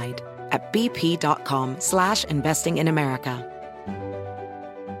nationwide at bp.com/investing in America.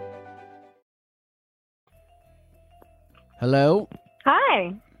 Hello?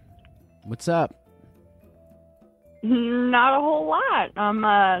 Hi. What's up? Not a whole lot. I'm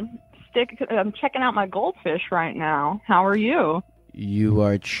checking out my goldfish right now. How are you? You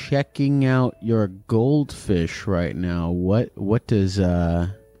are checking out your goldfish right now. What does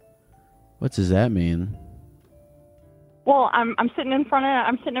that mean? Well, I'm sitting in front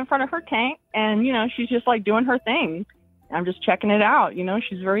of her tank, and she's just like doing her thing. I'm just checking it out.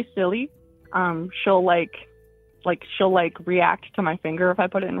 She's very silly. She'll she'll react to my finger if I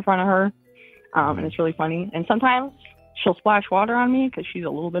put it in front of her, and it's really funny. And sometimes she'll splash water on me because she's a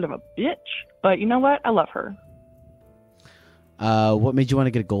little bit of a bitch. But you know what? I love her. What made you want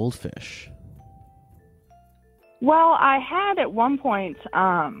to get a goldfish? Well, I had at one point,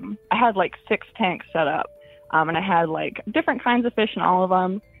 I had 6 tanks set up, and I had different kinds of fish in all of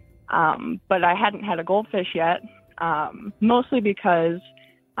them, but I hadn't had a goldfish yet, mostly because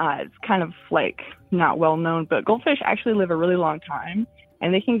it's kind of not well known, but goldfish actually live a really long time,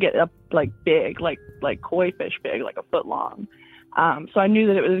 and they can get up big, like koi fish big, like a foot long. So I knew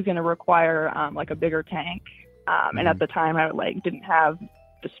that it was going to require a bigger tank. And at the time I didn't have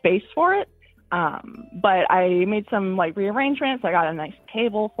the space for it. But I made some rearrangements. I got a nice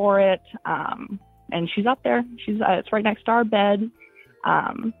table for it. And she's up there. It's right next to our bed.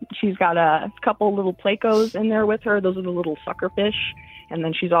 She's got a couple little plecos in there with her. Those are the little sucker fish. And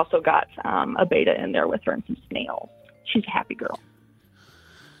then she's also got a betta in there with her and some snails. She's a happy girl.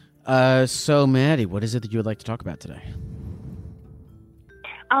 So Maddie, what is it that you would like to talk about today?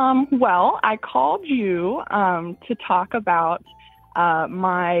 Well, I called you to talk about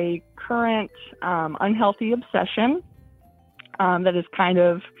my current unhealthy obsession that has kind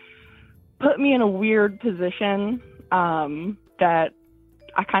of put me in a weird position that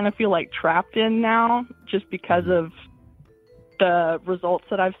I kind of feel trapped in now just because of the results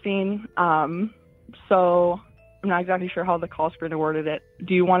that I've seen. So I'm not exactly sure how the call screener worded it.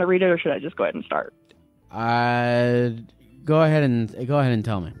 Do you want to read it or should I just go ahead and start? Go ahead and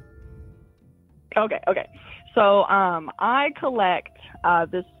tell me. Okay. So I collect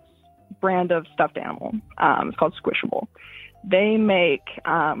this brand of stuffed animal. It's called Squishable. They make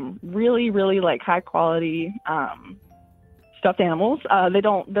really, really high quality stuffed animals.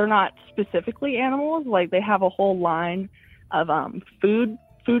 They're not specifically animals. They have a whole line of food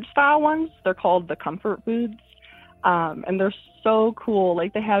style ones. They're called the comfort foods. And they're so cool.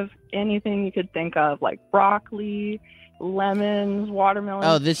 They have anything you could think of, broccoli, lemons, watermelon.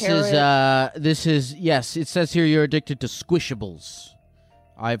 Oh, this carrots. is yes. It says here you're addicted to Squishables.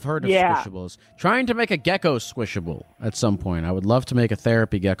 I've heard of Squishables. Trying to make a gecko Squishable at some point. I would love to make a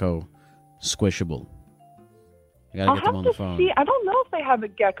therapy gecko Squishable. I gotta get them on the phone. See, I don't know if they have a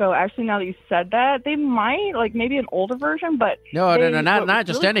gecko. Actually, now that you said that, they might maybe an older version, but no, not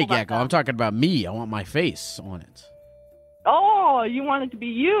just any gecko. I'm talking about me. I want my face on it. Oh, you want it to be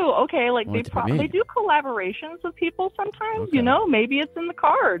you? Okay, they do collaborations with people sometimes. Okay. Maybe it's in the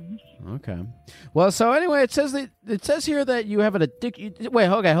cards. Okay. Well, so anyway, it says here that you have an addiction. Wait,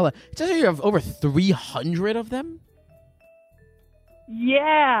 okay, hold on. It says here you have over 300 of them.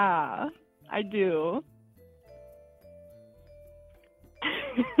 Yeah, I do.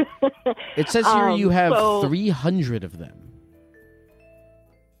 It says here you have 300 of them.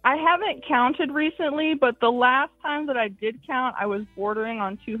 I haven't counted recently, but the last time that I did count, I was bordering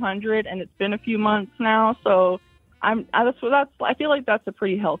on 200, and it's been a few months now. So I feel like that's a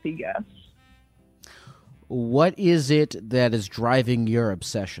pretty healthy guess. What is it that is driving your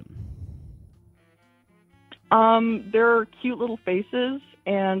obsession? They're cute little faces,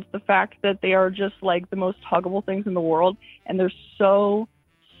 and the fact that they are just like the most huggable things in the world, and they're so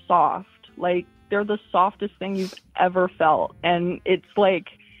soft. Like, they're the softest thing you've ever felt. And it's like,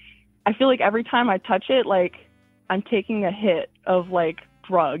 I feel like every time I touch it, like I'm taking a hit of like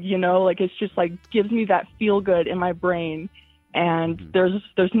drug, you know, like it's just like gives me that feel good in my brain. And there's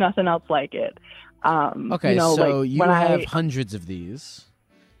nothing else like it. Okay, you know, so like you have hundreds of these,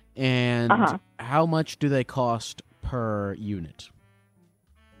 and how much do they cost per unit?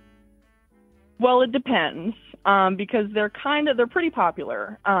 Well, it depends, because they're pretty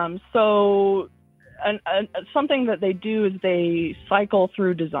popular. So something that they do is they cycle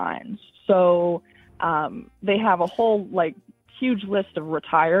through designs. So they have a whole like huge list of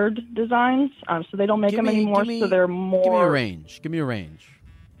retired designs. So they don't make them anymore. So they're more. Give me a range. Give me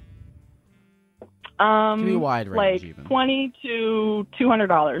a wide range, like even. $20 to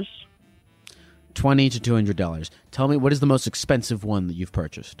 $200. $20 to $200. Tell me, what is the most expensive one that you've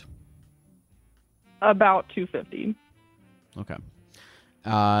purchased? About $250. Okay.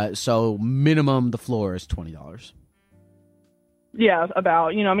 So minimum the floor is $20. Yeah,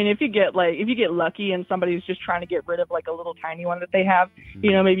 about, you know, I mean, if you get lucky and somebody's just trying to get rid of like a little tiny one that they have,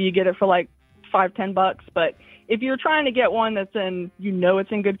 you know, maybe you get it for like $5-10. But if you're trying to get one that's in, you know,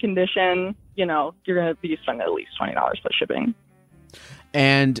 it's in good condition, you know, you're going to be spending at least $20 plus shipping.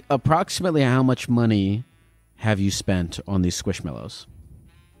 And approximately how much money have you spent on these Squishmallows?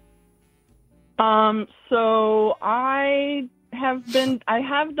 So I have done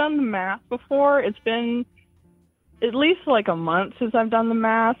the math before. It's been at least like a month since I've done the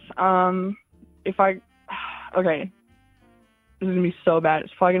math. Okay, this is gonna be so bad.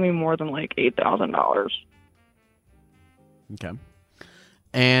 It's probably gonna be more than like $8,000. Okay.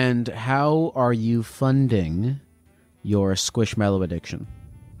 And how are you funding your Squishmallow addiction?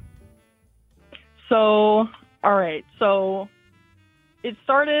 So, all right. So it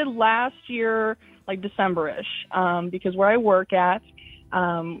started last year, like December-ish, because where I work at,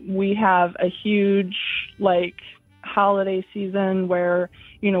 we have a huge like holiday season where,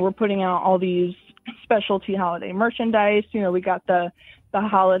 you know, we're putting out all these specialty holiday merchandise. You know, we got the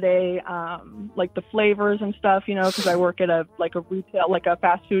holiday, like the flavors and stuff, you know, because I work at a retail, like a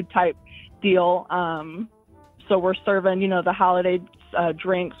fast food type deal. So we're serving, you know, the holiday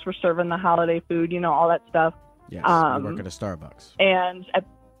drinks, we're serving the holiday food, you know, all that stuff. Yes, you work at a Starbucks. And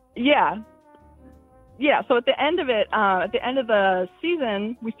yeah. So at the end of it, at the end of the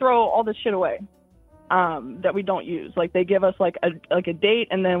season, we throw all this shit away that we don't use. Like they give us like a date,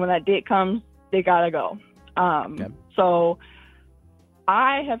 and then when that date comes, they gotta go. Okay. So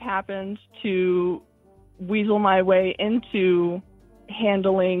I have happened to weasel my way into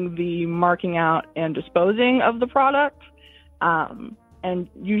handling the marking out and disposing of the product. And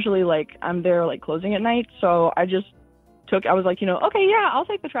usually like I'm there like closing at night. So I was like, you know, okay, yeah, I'll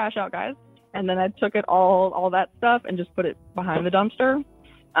take the trash out, guys. And then I took it all that stuff and just put it behind the dumpster.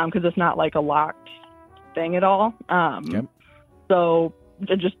 Cause it's not like a locked thing at all. Yep. So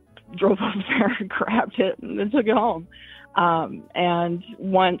I just drove up there and grabbed it and then took it home. And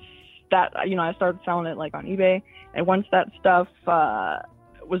once that, you know, I started selling it like on eBay, and once that stuff,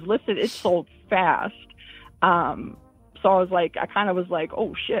 was listed, it sold fast. So I was like, I kind of was like,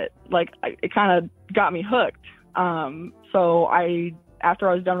 oh shit, like it kind of got me hooked. So after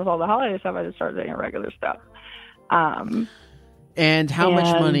I was done with all the holiday stuff, I just started doing regular stuff. And how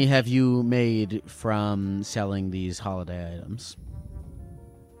much money have you made from selling these holiday items?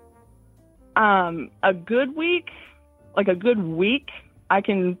 A good week, I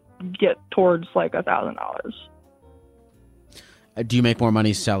can get towards like $1,000. Do you make more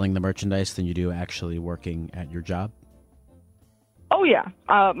money selling the merchandise than you do actually working at your job? Oh yeah.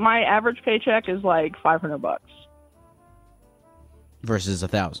 My average paycheck is like $500. Versus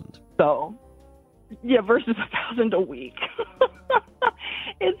 1,000. So, yeah, versus 1,000 a week.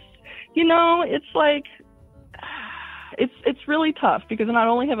 It's, you know, it's like, it's really tough because not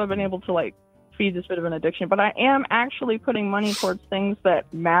only have I been able to like feed this bit of an addiction, but I am actually putting money towards things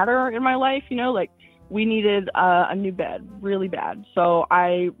that matter in my life. You know, like we needed a new bed really bad. So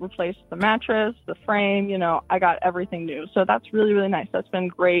I replaced the mattress, the frame, you know, I got everything new. So that's really, really nice. That's been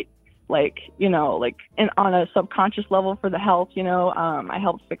great. Like, you know, like on a subconscious level for the health, you know, I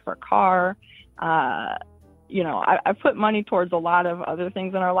helped fix our car. You know, I put money towards a lot of other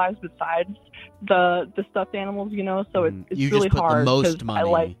things in our lives besides the stuffed animals, you know, so it's you really just put hard. the most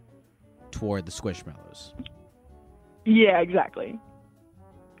money toward the Squishmallows. Yeah, exactly.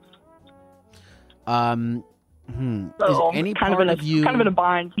 So is any kind part of you kind of in a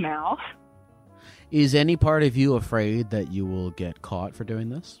bind now? Is any part of you afraid that you will get caught for doing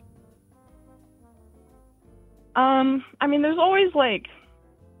this? I mean, there's always like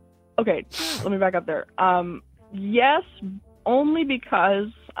okay, let me back up there. Yes, only because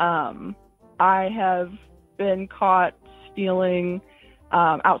I have been caught stealing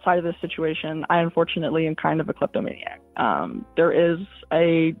outside of this situation. I unfortunately am kind of a kleptomaniac. There is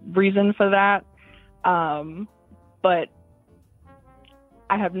a reason for that, but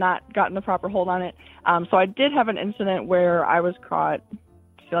I have not gotten the proper hold on it. So I did have an incident where I was caught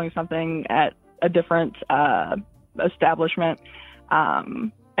stealing something at a different establishment,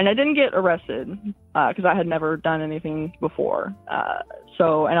 and I didn't get arrested because I had never done anything before.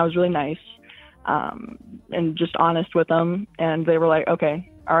 And I was really nice and just honest with them, and they were like,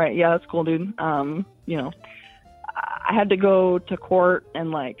 okay, all right, yeah, that's cool, dude. I had to go to court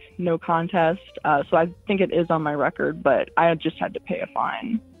and no contest, so I think it is on my record, but I just had to pay a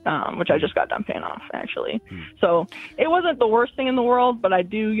fine, which I just got done paying off, actually. So it wasn't the worst thing in the world, but I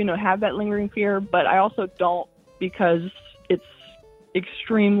do, have that lingering fear, but I also don't, because it's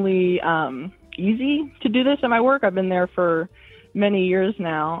extremely easy to do this at my work. I've been there for many years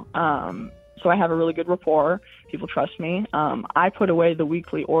now, so I have a really good rapport. People trust me. I put away the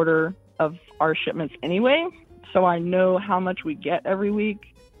weekly order of our shipments anyway, so I know how much we get every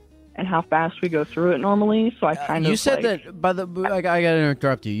week and how fast we go through it normally. So I kind of. You said that I gotta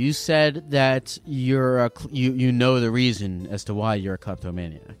interrupt you. You said that you're you know the reason as to why you're a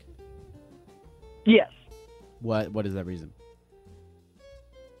kleptomaniac. Yes. What is that reason?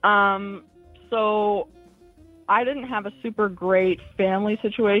 So I didn't have a super great family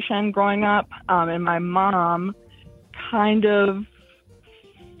situation growing up, and my mom kind of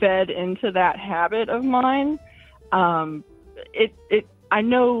fed into that habit of mine. I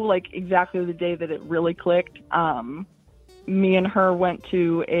know exactly the day that it really clicked. Me and her went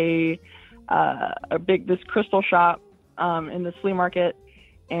to this crystal shop in the flea market,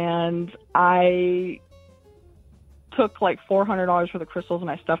 and I took $400 for the crystals and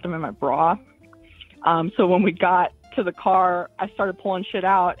I stuffed them in my bra. So when we got to the car, I started pulling shit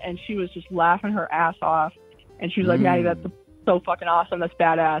out, and she was just laughing her ass off, and she was like, Maddie, that's so fucking awesome, that's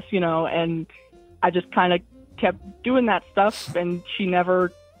badass, and I just kind of kept doing that stuff, and she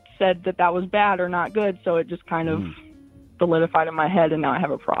never said that was bad or not good, so it just kind of solidified in my head, and now I have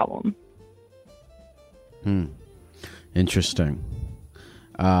a problem. Interesting.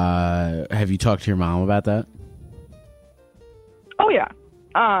 Have you talked to your mom about that? Oh yeah.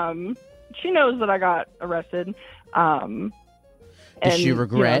 She knows that I got arrested. Does she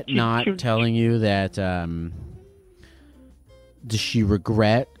regret not telling you that? Does she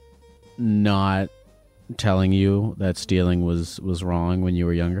regret not telling you that stealing was wrong when you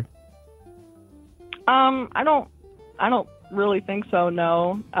were younger? I don't really think so.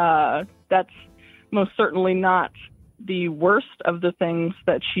 No, that's most certainly not the worst of the things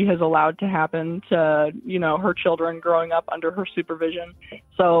that she has allowed to happen to, her children growing up under her supervision.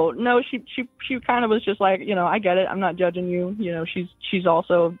 So no, she kind of was just like, I get it. I'm not judging you. She's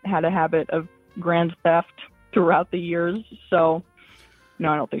also had a habit of grand theft throughout the years. So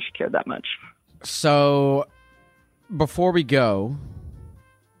no, I don't think she cared that much. So before we go,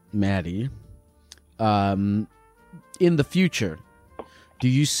 Maddie, in the future, do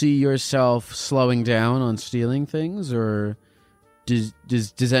you see yourself slowing down on stealing things, or does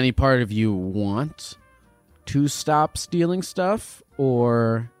any part of you want to stop stealing stuff,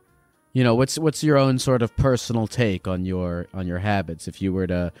 or what's your own sort of personal take on your habits? If you were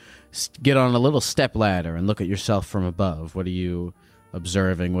to get on a little step ladder and look at yourself from above, what are you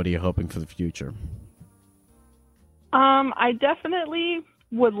observing? What are you hoping for the future? I definitely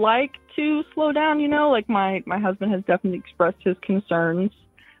would like to slow down, my husband has definitely expressed his concerns.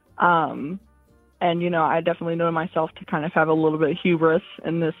 And, I definitely know myself to kind of have a little bit of hubris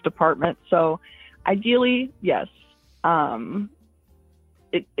in this department. So ideally, yes.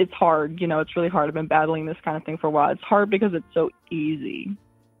 It's hard, it's really hard. I've been battling this kind of thing for a while. It's hard because it's so easy.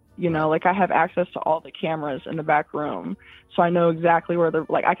 I have access to all the cameras in the back room, so I know exactly where they're,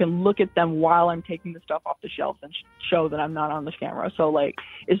 I can look at them while I'm taking the stuff off the shelves and show that I'm not on the camera. So,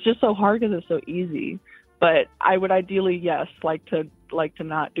 it's just so hard because it's so easy. But I would ideally, yes, like to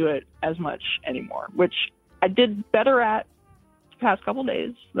not do it as much anymore, which I did better at the past couple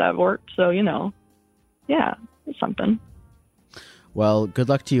days that I've worked. So, yeah, it's something. Well, good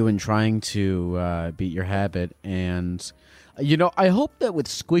luck to you in trying to beat your habit. And, I hope that with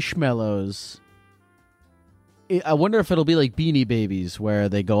Squishmallows, I wonder if it'll be like Beanie Babies where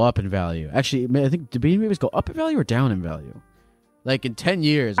they go up in value. Actually, I think, do Beanie Babies go up in value or down in value? Like in 10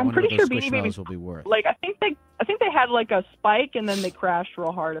 years, I I'm wonder what pretty those sure Beanie Squishmallows Babies will be worth. Like I think they had like a spike and then they crashed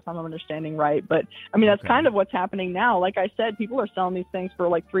real hard, if I'm understanding right. But I mean, that's Okay. kind of what's happening now. Like I said, people are selling these things for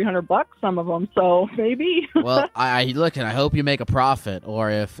like $300, some of them. So maybe. Well, I look, and I hope you make a profit, or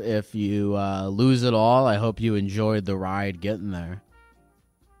if you lose it all, I hope you enjoyed the ride getting there.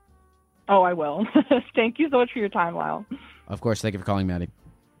 Oh, I will. Thank you so much for your time, Lyle. Of course, thank you for calling, Maddie.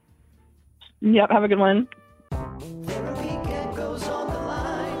 Yep. Have a good one.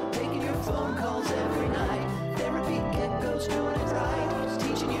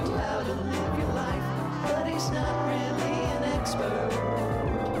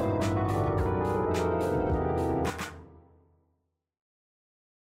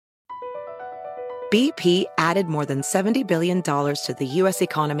 BP added more than $70 billion to the U.S.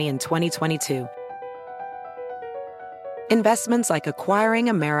 economy in 2022. Investments like acquiring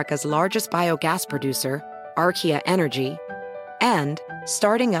America's largest biogas producer, Archaea Energy, and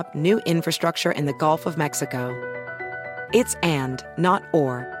starting up new infrastructure in the Gulf of Mexico. It's and, not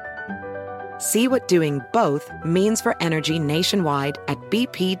or. See what doing both means for energy nationwide at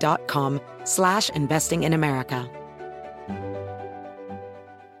bp.com/investing in America.